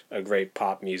in a great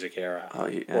pop music era. Oh,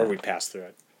 yeah. Or we passed through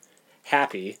it.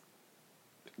 Happy.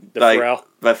 Pharrell.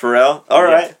 By Pharrell? All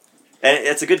right. And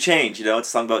it's a good change, It's a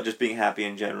song about just being happy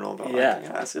in general. But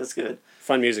that's good.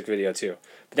 Fun music video, too.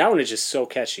 But that one is just so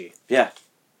catchy. Yeah.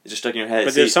 It's just stuck in your head.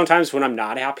 But there's sometimes when I'm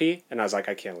not happy, and I was like,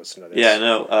 I can't listen to this. Yeah,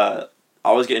 no. I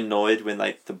always get annoyed when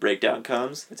the breakdown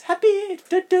comes. It's happy. Yeah,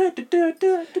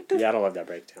 I don't love that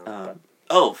breakdown.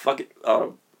 Oh, fuck it.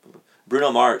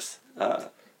 Bruno Mars.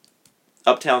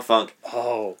 Uptown Funk.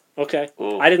 Oh, okay.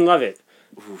 Ooh. I didn't love it.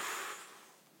 Oof.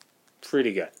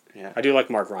 Pretty good. Yeah. I do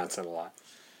like Mark Ronson a lot.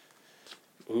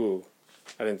 Ooh,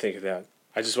 I didn't think of that.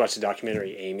 I just watched the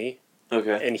documentary Amy.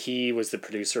 Okay. And he was the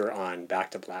producer on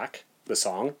Back to Black, the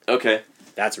song. Okay.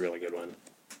 That's a really good one.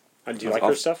 Do you like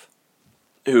her stuff?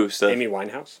 Who stuff? Amy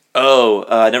Winehouse. Oh,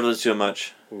 I never listened to it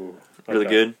much. Ooh. Okay. Really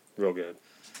good? Real good.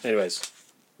 Anyways,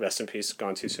 rest in peace.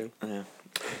 Gone too soon. Yeah.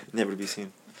 Never to be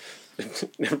seen.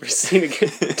 Never seen again.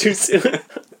 Too soon.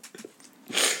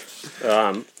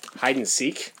 Hide and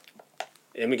Seek.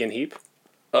 Imogen Heap.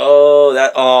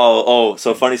 Oh,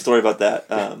 so funny story about that.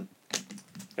 And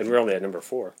we're only at number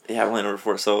 4. Yeah, we're only at number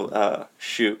 4. So,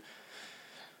 shoot.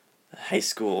 High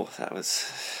school, that was,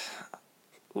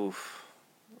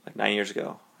 like 9 years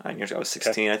ago. I was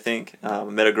 16, I think. I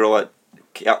met a girl at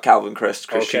Calvin Crest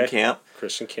Christian Camp.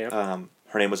 Christian Camp.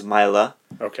 Her name was Mila.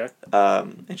 Okay.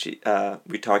 And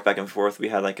we talked back and forth. We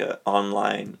had a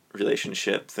online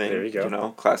relationship thing. There you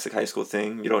go. Classic high school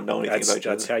thing. You don't know anything about each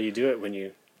other. That's how you do it when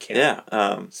you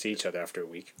can't see each other after a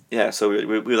week. Yeah, so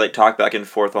we talk back and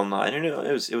forth online, and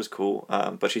it was cool.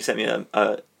 But she sent me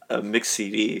a mixed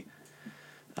CD.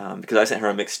 Because I sent her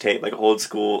a mixtape, old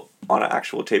school on an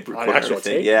actual tape recorder. Actual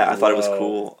tape? Yeah, I thought it was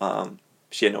cool.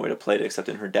 She had no way to play it except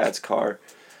in her dad's car.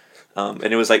 And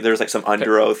it was there was some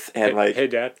Under Oath and hey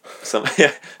Dad.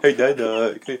 Hey Dad,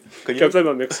 can you play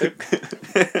my mixtape?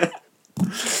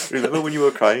 Remember when you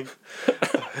were crying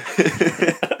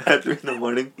at 3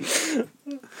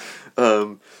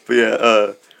 a.m?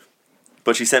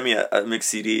 But she sent me a mixed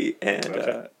CD,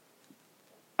 and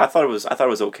I thought it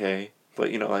was okay. But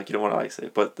you don't want to say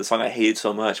it. But the song I hated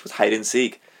so much was Hide and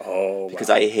Seek. Oh, because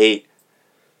I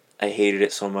hated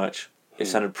it so much. It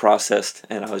sounded processed,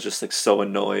 and I was just so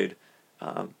annoyed.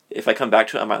 If I come back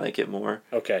to it, I might like it more.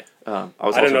 Okay. I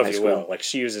don't know if you will.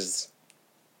 She uses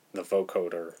the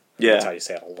vocoder. Yeah. That's how you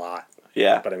say it a lot.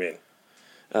 Yeah. But I mean,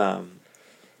 I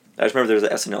just remember there was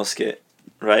an SNL skit.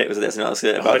 Right? It was an SNL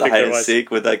skit about the hide and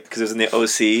seek with because it was in the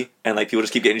OC and people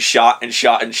just keep getting shot and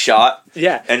shot and shot.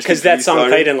 Yeah, because that song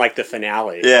played in the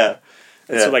finale. Yeah,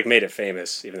 that's what made it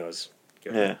famous, even though it was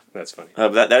good. Yeah, that's funny.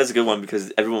 But that is a good one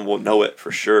because everyone will know it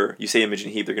for sure. You say Imogen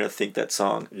Heap, they're gonna think that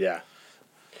song. Yeah.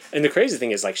 And the crazy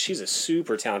thing is, like, she's a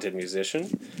super talented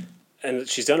musician, and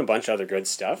she's done a bunch of other good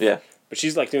stuff. Yeah. But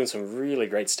she's, like, doing some really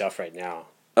great stuff right now.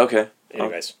 Okay.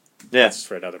 Anyways. Yeah. That's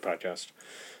for another podcast.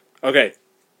 Okay.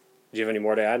 Do you have any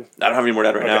more to add? I don't have any more to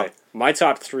add right now. My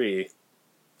top 3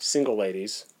 single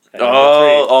ladies.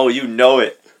 Oh, you know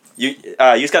it. You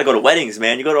just gotta go to weddings,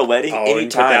 man. You go to a wedding anytime.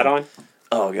 And put that on?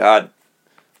 Oh, God.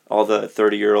 All the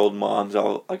 30-year-old moms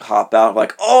all, like, hop out,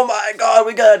 like, oh, my God,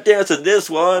 we gotta dance to this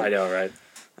one. I know, right?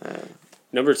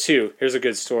 Number 2, here's a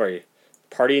good story.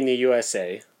 Party in the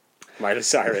USA, Miley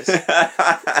Cyrus.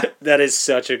 That is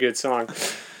such a good song.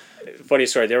 Funny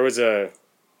story, there was a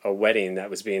wedding that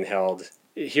was being held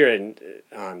here in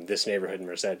this neighborhood in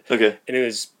Merced. Okay. And it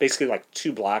was basically like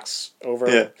 2 blocks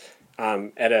over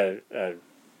at a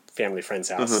family friend's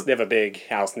house. Mm-hmm. They have a big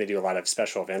house and they do a lot of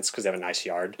special events because they have a nice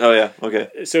yard. Oh, yeah. Okay.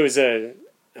 So it was a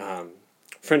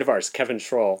friend of ours, Kevin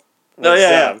Schroll.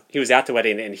 He was at the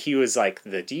wedding and he was like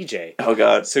the DJ. Oh,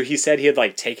 God. So he said he had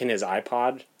like taken his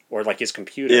iPod or like his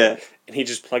computer and he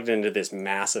just plugged it into this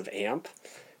massive amp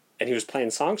and he was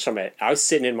playing songs from it. I was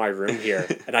sitting in my room here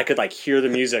and I could like hear the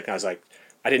music and I was like,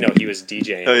 I didn't know he was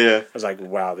DJing. Oh, yeah. I was like,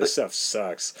 wow, this stuff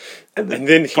sucks. And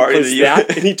then he puts that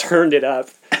and he turned it up.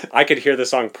 I could hear the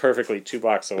song perfectly 2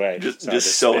 blocks away.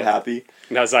 Just so happy.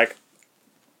 And I was like,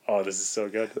 oh, this is so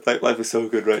good. Life is so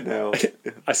good right now.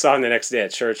 I saw him the next day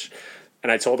at church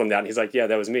and I told him that and he's like, yeah,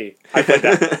 that was me. I played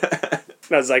that.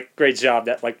 And I was like, great job.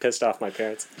 That like pissed off my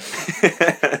parents.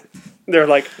 They're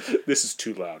like, this is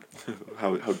too loud.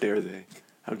 How dare they?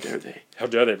 How dare they? How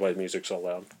dare they play music so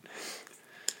loud?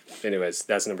 Anyways,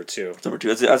 that's number 2. Number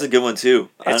 2. That's a good one too.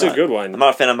 It's a good one. I'm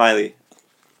not a fan of Miley.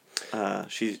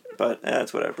 But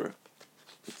it's whatever.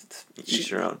 Each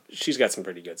your own. She's got some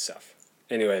pretty good stuff.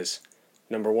 Anyways,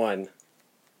 number 1,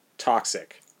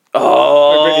 Toxic.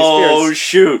 Oh,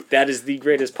 shoot. That is the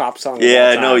greatest pop song of all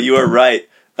all time. No, you are right.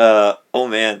 Oh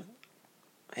man.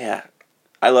 Yeah.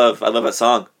 I love that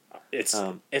song. It's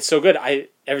so good.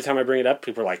 Every time I bring it up,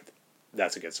 people are like,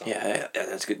 that's a good song. Yeah,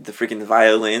 that's good. The freaking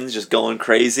violins just going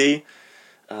crazy.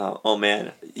 Oh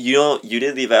man. You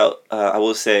did leave out, I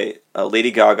will say,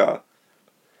 Lady Gaga.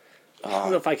 I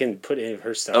don't know if I can put any of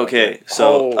her stuff. Okay,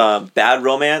 so Bad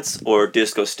Romance or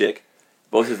Disco Stick.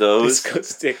 Both of those. Disco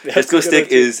Stick. Disco Stick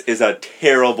is a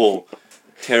terrible,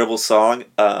 terrible song,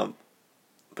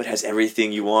 but has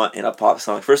everything you want in a pop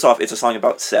song. First off, it's a song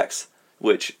about sex,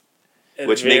 which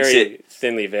makes it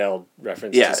thinly veiled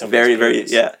reference. To some very,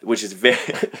 which is very,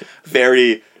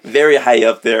 very, very high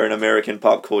up there in American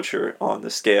pop culture on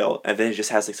the scale, and then it just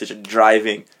has like such a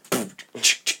driving,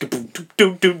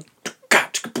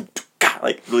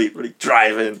 like really, really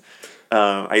driving.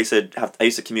 I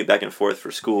used to commute back and forth for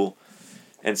school.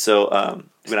 And so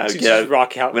when I would get out of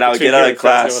class, when I get out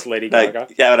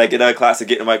of class, I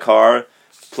get in my car,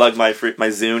 plug my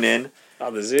Zune in.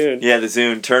 Oh, the Zune. Yeah, the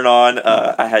Zune. Turn on.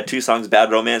 I had 2 songs,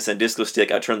 Bad Romance and Disco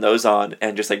Stick. I turned those on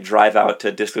and just like drive out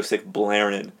to Disco Stick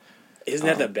blaring. Isn't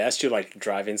that the best? You're like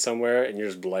driving somewhere and you're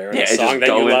just blaring a song that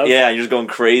you love. Yeah, you're just going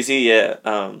crazy. Yeah.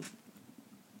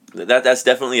 That's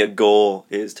definitely a goal,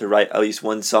 is to write at least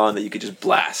one song that you could just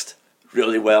blast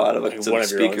really well out of like some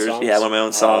speakers. Yeah, one of my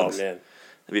own songs. Oh man.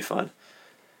 That'd be fun.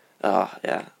 Oh,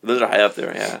 yeah. Those are high up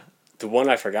there, yeah. The one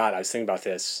I forgot, I was thinking about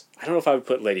this. I don't know if I would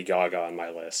put Lady Gaga on my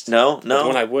list. No? But the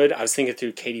one I was thinking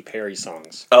through Katy Perry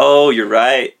songs. Oh, you're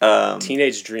right.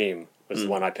 Teenage Dream was the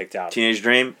one I picked out. Teenage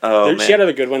Dream? Oh, man. She had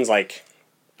other good ones like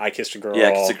I Kissed a Girl.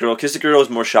 Yeah, Kissed a Girl. Kissed a Girl was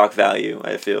more shock value,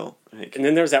 I feel. And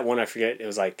then there was that one I forget. It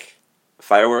was like...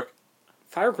 Firework?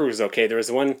 Firework was okay. There was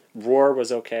the one, Roar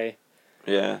was okay.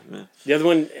 Yeah. The other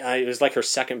one, it was like her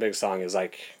second big song. It was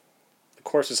like... The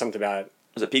chorus was something about...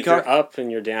 Was it Peacock? You're up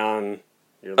and you're down.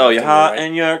 You're hot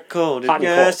and you're cold. Hot and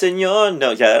yes, and you're... No,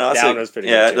 yeah. That one was pretty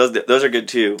good, too. Those are good,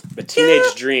 too. But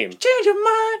Teenage Dream. Change your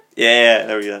mind. Yeah,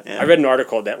 there we go. Yeah. I read an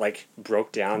article that, like,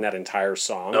 broke down that entire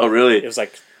song. Oh, really? It was,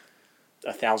 like,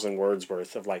 1,000 words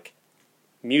worth of, like,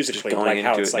 musically, like,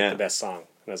 how it's, like, the best song.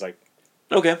 And I was like...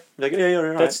 Okay. Like, yeah,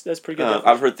 you're right. That's pretty good.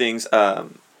 I've heard things...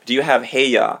 do you have Hey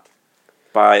Ya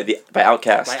by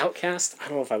Outkast? By Outkast? I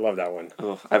don't know if I love that one.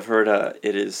 Oh, I've heard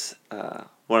it is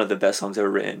one of the best songs ever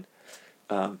written.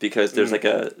 Because there's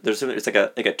it's like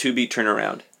a 2-beat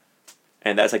turnaround,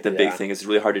 and that's like the big thing. It's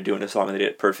really hard to do in a song, and they did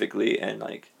it perfectly. And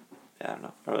like, I don't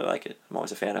know, I really like it. I'm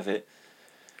always a fan of it.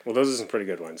 Well, those are some pretty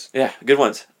good ones. Yeah, good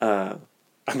ones.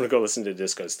 I'm gonna go listen to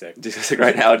Disco Stick. Disco Stick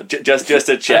right now, just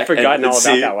to check. I've forgotten all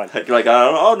about that one. You're like,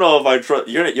 I don't know if I trust.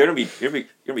 You're gonna be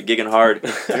gigging hard.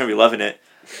 You're gonna be loving it.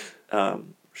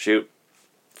 Shoot,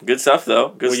 good stuff though.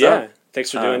 Good stuff. Yeah,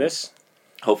 thanks for doing this.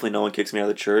 Hopefully, no one kicks me out of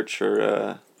the church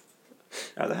or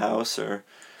out of the house or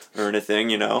or anything,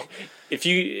 you know. If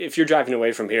you're driving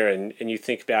away from here and you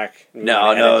think back,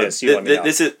 this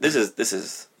is it.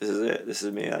 This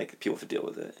is me. Like, people have to deal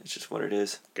with it. It's just what it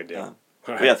is. Good deal.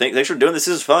 Right. Yeah, thanks for doing this.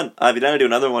 This is fun. I'd be down to do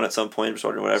another one at some point,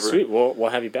 or whatever. Sweet. We'll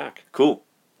have you back. Cool.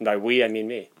 And by we, I mean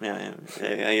me. Yeah,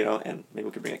 you know, and maybe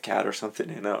we could bring a cat or something.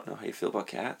 And I don't know how you feel about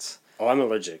cats. Oh, I'm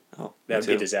allergic. Oh, that would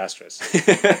be disastrous.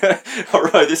 All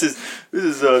right, this is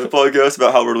the podcast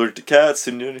about how we're allergic to cats,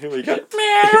 and here we go.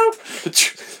 Meow.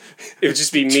 It would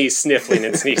just be me sniffling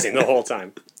and sneezing the whole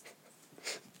time.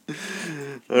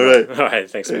 All right. All right.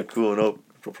 Thanks, man. Cool. No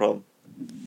problem.